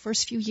happens in the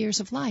first few years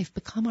of life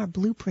become our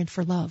blueprint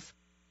for love.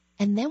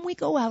 And then we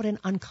go out and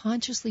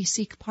unconsciously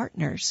seek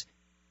partners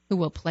who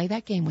will play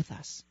that game with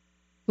us,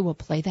 who will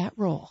play that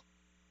role.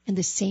 And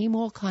the same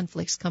old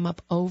conflicts come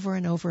up over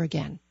and over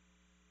again.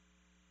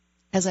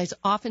 As I've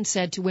often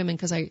said to women,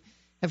 because I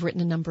have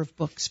written a number of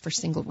books for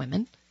single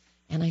women,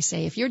 and I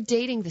say, if you're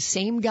dating the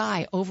same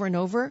guy over and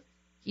over,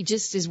 he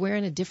just is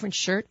wearing a different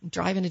shirt and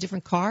driving a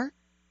different car,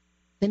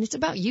 then it's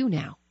about you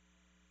now.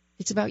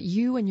 It's about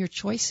you and your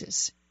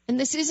choices. And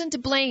this isn't to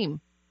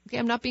blame. Okay,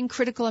 I'm not being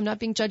critical. I'm not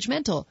being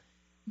judgmental.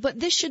 But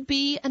this should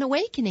be an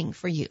awakening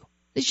for you.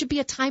 This should be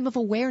a time of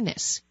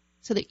awareness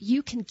so that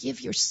you can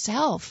give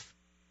yourself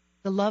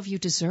the love you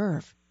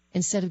deserve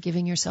instead of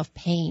giving yourself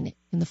pain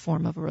in the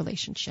form of a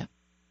relationship.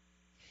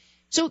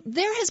 So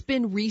there has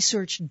been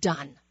research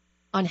done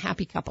on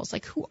happy couples.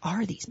 Like, who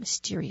are these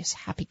mysterious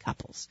happy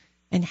couples?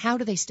 And how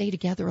do they stay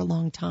together a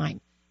long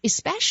time?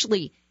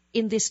 Especially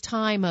in this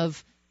time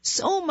of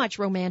so much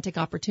romantic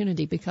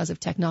opportunity because of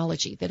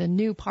technology, that a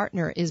new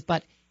partner is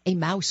but a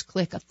mouse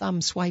click, a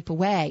thumb swipe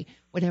away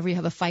whenever you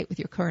have a fight with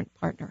your current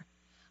partner.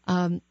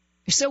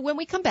 So when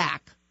we come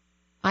back,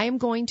 I am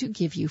going to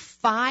give you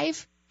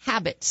 5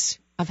 habits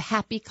of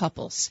happy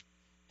couples.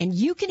 And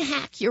you can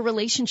hack your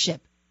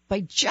relationship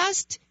by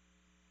just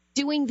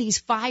doing these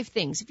 5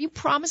 things. If you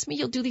promise me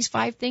you'll do these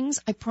 5 things,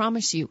 I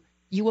promise you,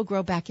 you will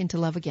grow back into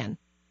love again.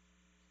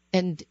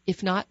 And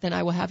if not, then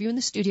I will have you in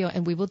the studio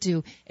and we will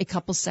do a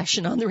couple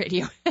session on the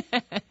radio.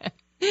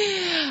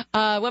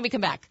 When we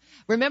come back,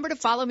 remember to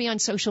follow me on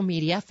social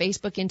media,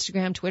 Facebook,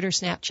 Instagram, Twitter,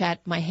 Snapchat.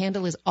 My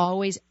handle is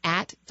always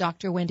at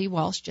Dr. Wendy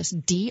Walsh, just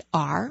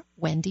Dr.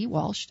 Wendy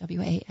Walsh,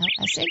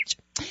 W-A-L-S-H.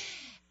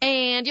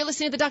 And you're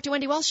listening to the Dr.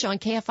 Wendy Walsh Show on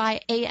KFI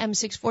AM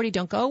 640.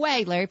 Don't go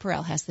away. Larry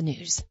Perrell has the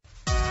news.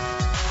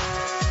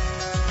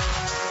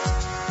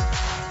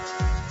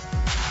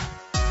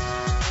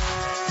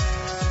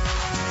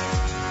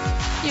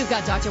 You've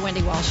got Dr.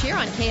 Wendy Walsh here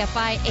on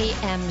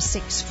KFI AM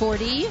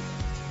 640.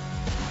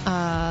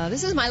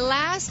 This is my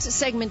last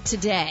segment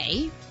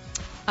today.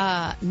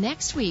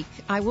 Next week,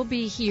 I will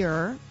be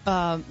here,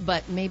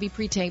 but maybe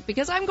pre-taped,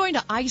 because I'm going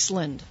to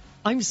Iceland.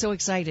 I'm so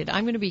excited.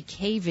 I'm going to be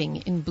caving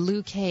in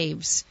blue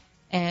caves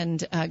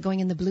and going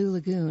in the Blue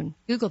Lagoon.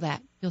 Google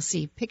that. You'll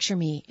see. Picture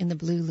me in the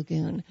Blue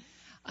Lagoon.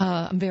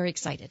 I'm very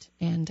excited,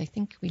 and I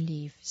think we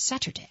leave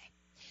Saturday.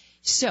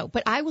 So,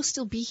 but I will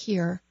still be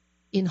here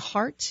in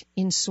heart,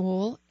 in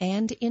soul,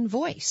 and in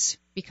voice,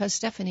 because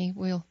Stephanie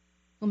will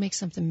make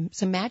some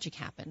magic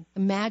happen. The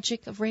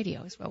magic of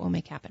radio is what we'll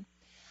make happen.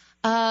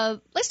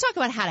 Let's talk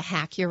about how to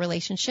hack your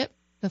relationship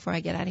before I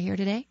get out of here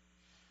today.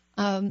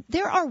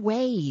 There are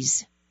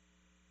ways,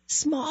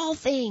 small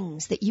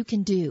things that you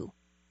can do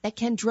that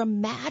can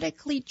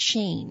dramatically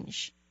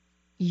change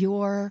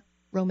your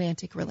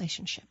romantic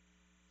relationship.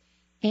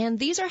 And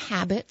these are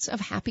habits of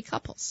happy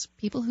couples,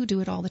 people who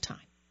do it all the time.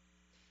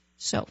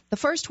 So the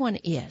first one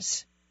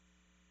is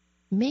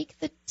make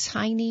the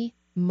tiny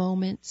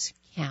moments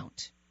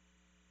count.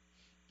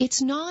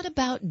 It's not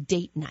about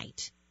date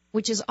night,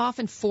 which is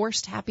often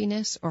forced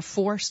happiness or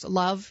forced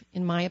love,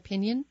 in my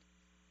opinion.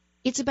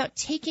 It's about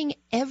taking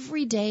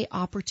everyday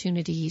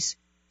opportunities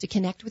to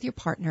connect with your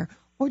partner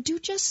or do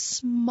just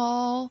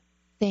small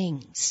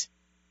things.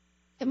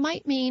 It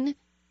might mean,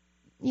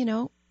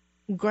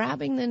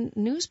 grabbing the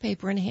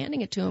newspaper and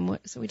handing it to him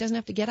so he doesn't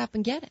have to get up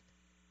and get it.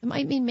 It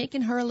might mean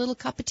making her a little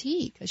cup of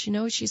tea because she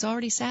knows she's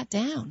already sat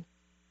down.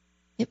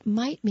 It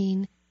might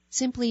mean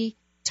simply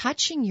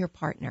touching your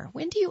partner.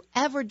 When do you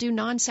ever do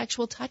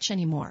non-sexual touch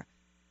anymore?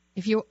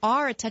 If you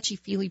are a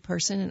touchy-feely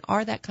person and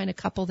are that kind of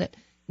couple that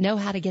know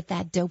how to get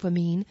that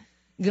dopamine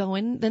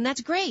going, then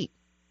that's great.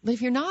 But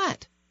if you're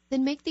not,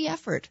 then make the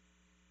effort.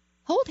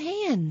 Hold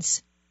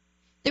hands.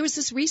 There was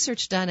this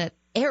research done at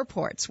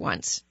airports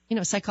once.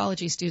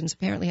 Psychology students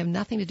apparently have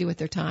nothing to do with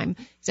their time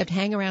except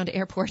hang around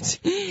airports.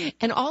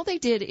 And all they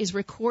did is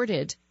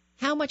recorded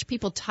how much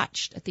people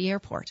touched at the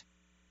airport.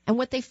 And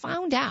what they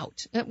found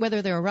out,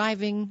 whether they're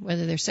arriving,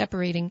 whether they're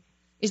separating,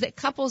 is that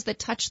couples that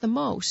touched the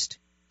most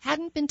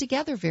hadn't been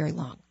together very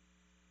long.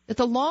 That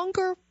the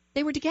longer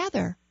they were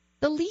together,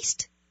 the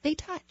least they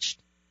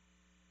touched.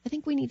 I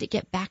think we need to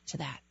get back to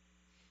that.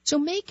 So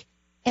make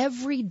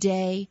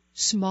everyday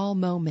small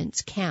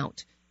moments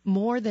count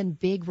more than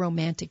big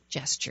romantic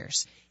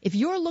gestures. If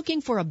you're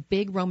looking for a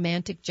big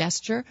romantic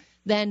gesture,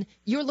 then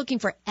you're looking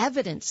for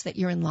evidence that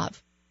you're in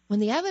love, when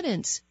the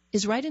evidence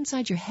is right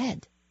inside your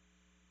head.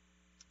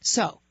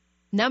 So,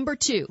 number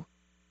 2,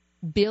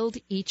 build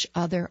each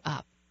other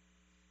up.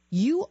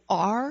 You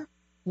are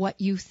what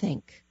you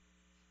think.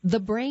 The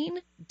brain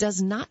does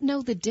not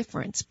know the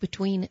difference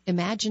between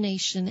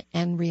imagination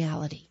and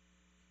reality.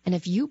 And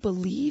if you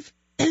believe,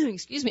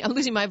 excuse me, I'm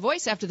losing my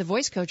voice after the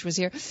voice coach was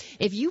here.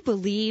 If you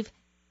believe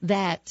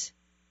that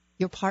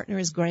your partner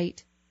is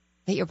great,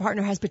 that your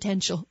partner has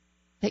potential,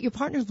 that your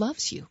partner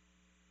loves you,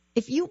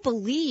 if you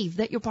believe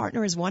that your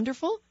partner is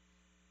wonderful,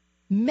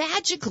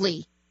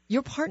 magically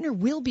your partner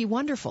will be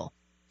wonderful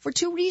for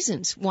 2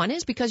 reasons. One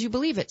is because you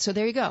believe it. So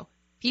there you go.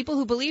 People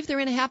who believe they're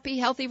in a happy,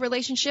 healthy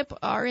relationship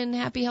are in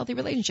happy, healthy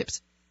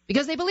relationships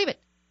because they believe it.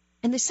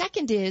 And the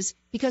second is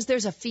because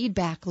there's a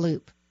feedback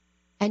loop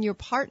and your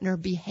partner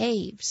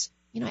behaves.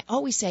 I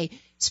always say,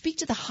 speak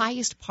to the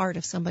highest part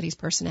of somebody's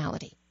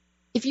personality.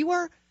 If you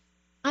are,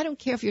 I don't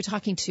care if you're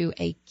talking to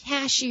a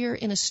cashier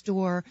in a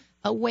store,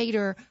 a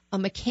waiter, a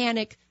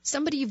mechanic,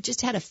 somebody you've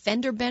just had a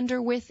fender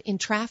bender with in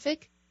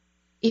traffic,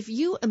 if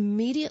you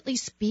immediately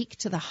speak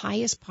to the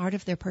highest part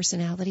of their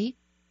personality,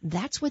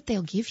 that's what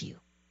they'll give you.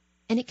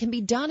 And it can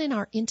be done in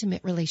our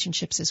intimate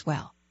relationships as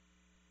well.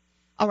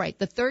 All right,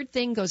 the third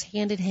thing goes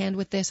hand in hand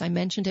with this. I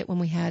mentioned it when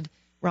we had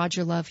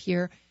Roger Love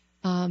here.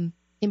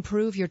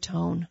 Improve your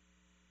tone.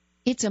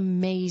 It's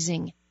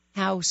amazing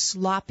how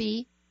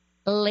sloppy,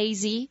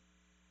 lazy,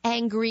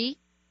 angry,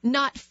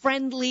 not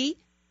friendly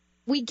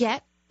we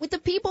get with the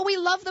people we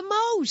love the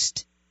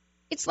most.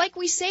 It's like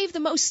we save the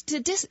most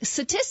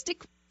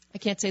sadistic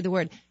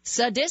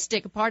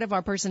part of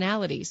our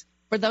personalities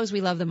for those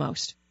we love the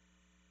most.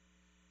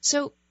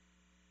 So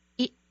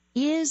it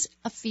is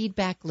a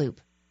feedback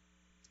loop.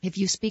 If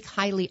you speak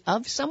highly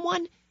of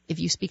someone, if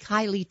you speak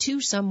highly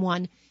to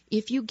someone,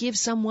 if you give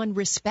someone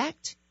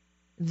respect,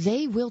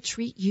 they will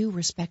treat you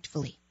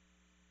respectfully.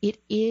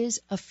 It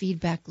is a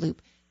feedback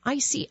loop. I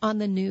see on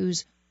the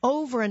news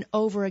over and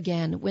over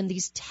again when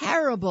these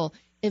terrible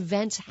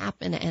events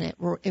happen and it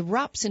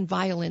erupts in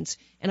violence,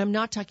 and I'm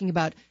not talking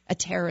about a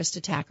terrorist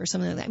attack or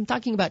something like that. I'm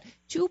talking about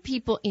 2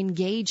 people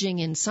engaging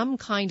in some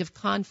kind of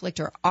conflict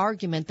or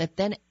argument that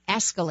then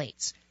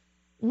escalates.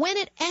 When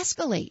it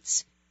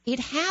escalates, it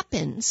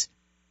happens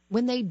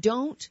when they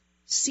don't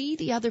see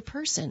the other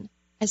person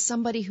as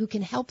somebody who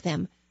can help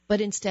them,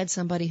 but instead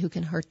somebody who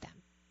can hurt them.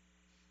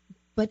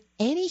 But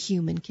any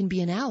human can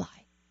be an ally.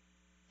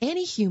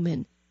 Any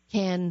human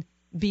can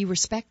be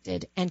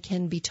respected and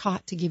can be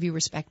taught to give you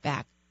respect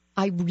back.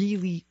 I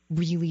really,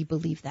 really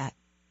believe that.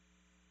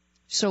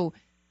 So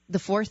the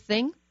fourth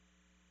thing,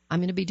 I'm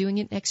going to be doing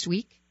it next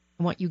week.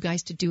 I want you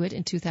guys to do it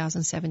in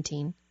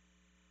 2017.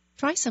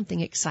 Try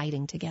something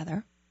exciting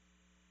together.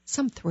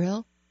 Some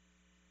thrill,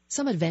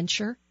 some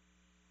adventure.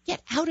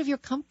 Get out of your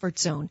comfort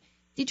zone.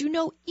 Did you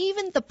know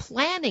even the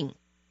planning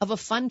of a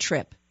fun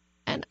trip,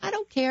 and I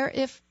don't care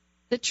if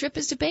the trip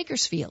is to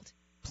Bakersfield,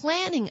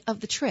 planning of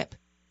the trip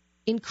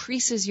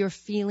increases your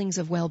feelings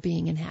of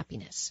well-being and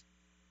happiness.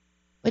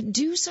 But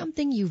do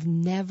something you've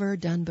never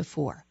done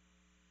before.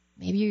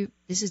 Maybe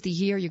this is the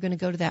year you're going to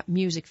go to that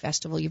music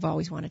festival you've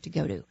always wanted to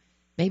go to.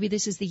 Maybe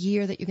this is the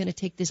year that you're going to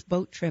take this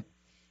boat trip.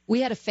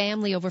 We had a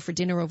family over for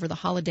dinner over the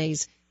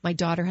holidays. My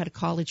daughter had a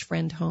college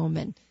friend home,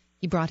 and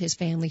he brought his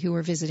family who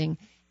were visiting.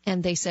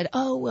 And they said,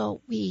 oh,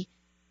 well, we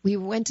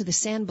went to the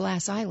San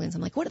Blas Islands.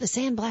 I'm like, what are the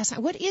San Blas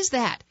Islands? What is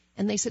that?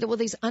 And they said, well,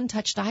 these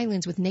untouched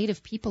islands with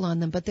native people on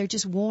them, but they're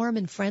just warm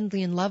and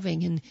friendly and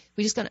loving. And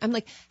we just I'm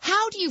like,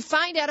 how do you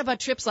find out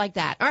about trips like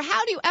that? Or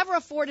how do you ever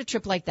afford a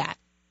trip like that?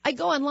 I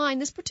go online.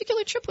 This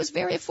particular trip was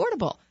very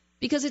affordable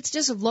because it's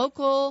just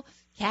local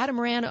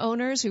catamaran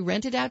owners who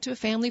rent it out to a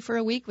family for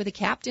a week with a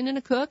captain and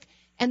a cook.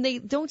 And they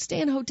don't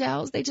stay in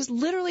hotels. They just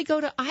literally go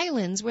to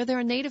islands where there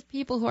are native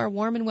people who are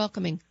warm and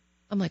welcoming.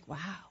 I'm like, wow.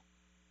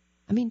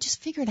 I mean,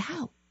 just figure it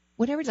out.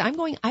 Whatever it is. I'm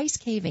going ice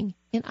caving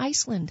in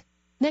Iceland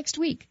next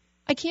week.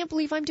 I can't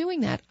believe I'm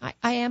doing that.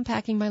 I am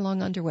packing my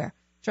long underwear.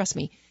 Trust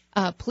me.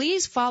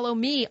 Please follow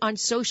me on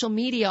social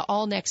media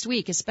all next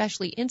week,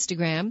 especially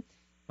Instagram.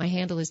 My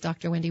handle is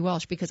Dr. Wendy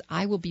Walsh because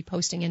I will be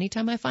posting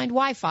anytime I find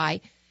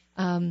Wi-Fi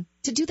to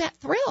do that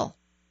thrill.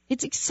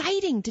 It's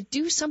exciting to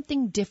do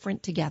something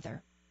different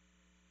together.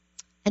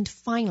 And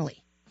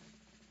finally,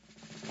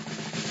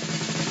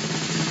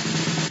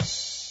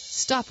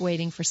 stop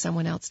waiting for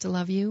someone else to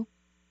love you.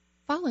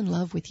 Fall in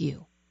love with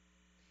you.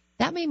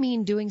 That may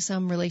mean doing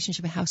some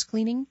relationship house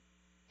cleaning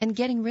and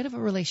getting rid of a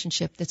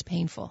relationship that's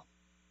painful.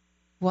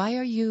 Why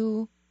are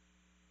you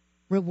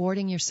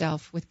rewarding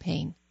yourself with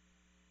pain?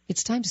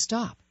 It's time to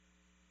stop.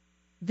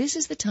 This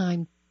is the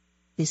time,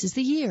 this is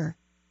the year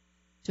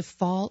to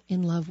fall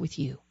in love with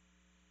you.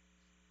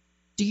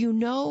 Do you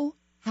know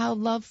how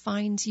love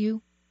finds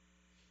you?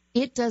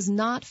 It does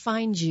not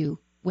find you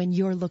when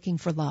you're looking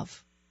for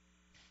love.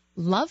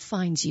 Love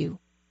finds you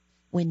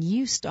when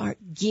you start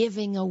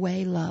giving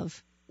away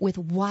love with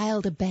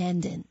wild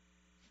abandon,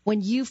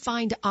 when you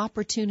find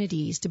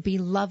opportunities to be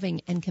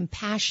loving and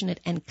compassionate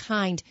and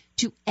kind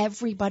to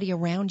everybody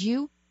around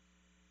you.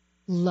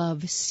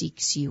 Love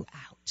seeks you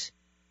out.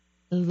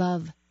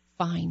 Love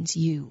finds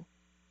you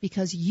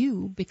because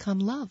you become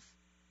love.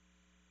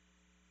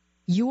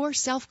 Your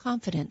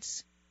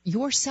self-confidence,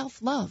 your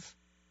self-love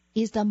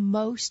is the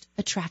most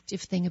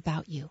attractive thing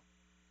about you.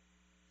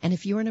 And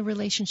if you're in a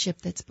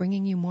relationship that's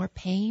bringing you more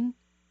pain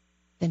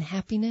than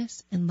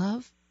happiness and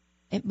love,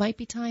 it might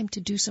be time to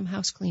do some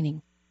house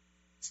cleaning.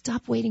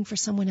 Stop waiting for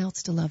someone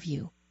else to love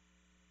you.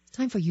 It's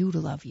time for you to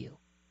love you.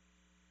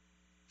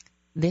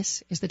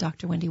 This is the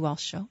Dr. Wendy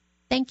Walsh Show.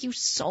 Thank you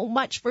so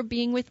much for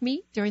being with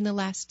me during the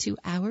last 2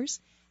 hours.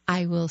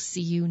 I will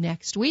see you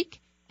next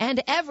week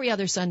and every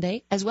other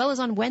Sunday, as well as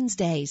on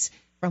Wednesdays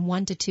from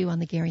 1 to 2 on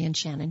the Gary and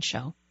Shannon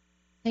Show.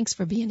 Thanks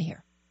for being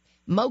here.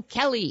 Mo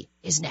Kelly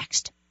is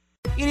next.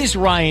 It is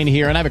Ryan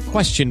here, and I have a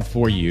question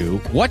for you.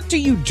 What do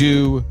you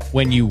do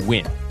when you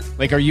win?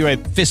 Like, are you a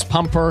fist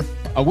pumper,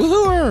 a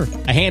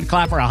woohooer, a hand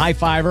clapper, a high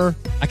fiver?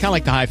 I kind of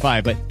like the high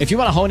five, but if you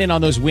want to hone in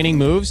on those winning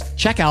moves,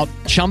 check out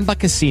Chumba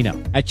Casino.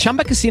 At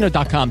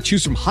ChumbaCasino.com,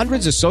 choose from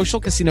hundreds of social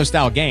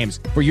casino-style games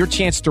for your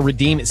chance to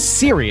redeem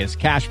serious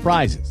cash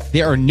prizes.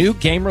 There are new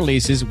game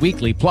releases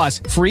weekly, plus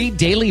free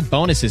daily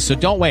bonuses, so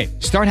don't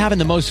wait. Start having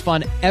the most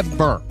fun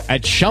ever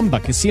at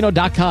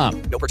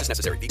ChumbaCasino.com. No purchase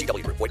necessary.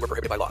 VGW Group. Void where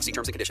prohibited by law. See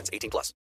terms and conditions. 18+.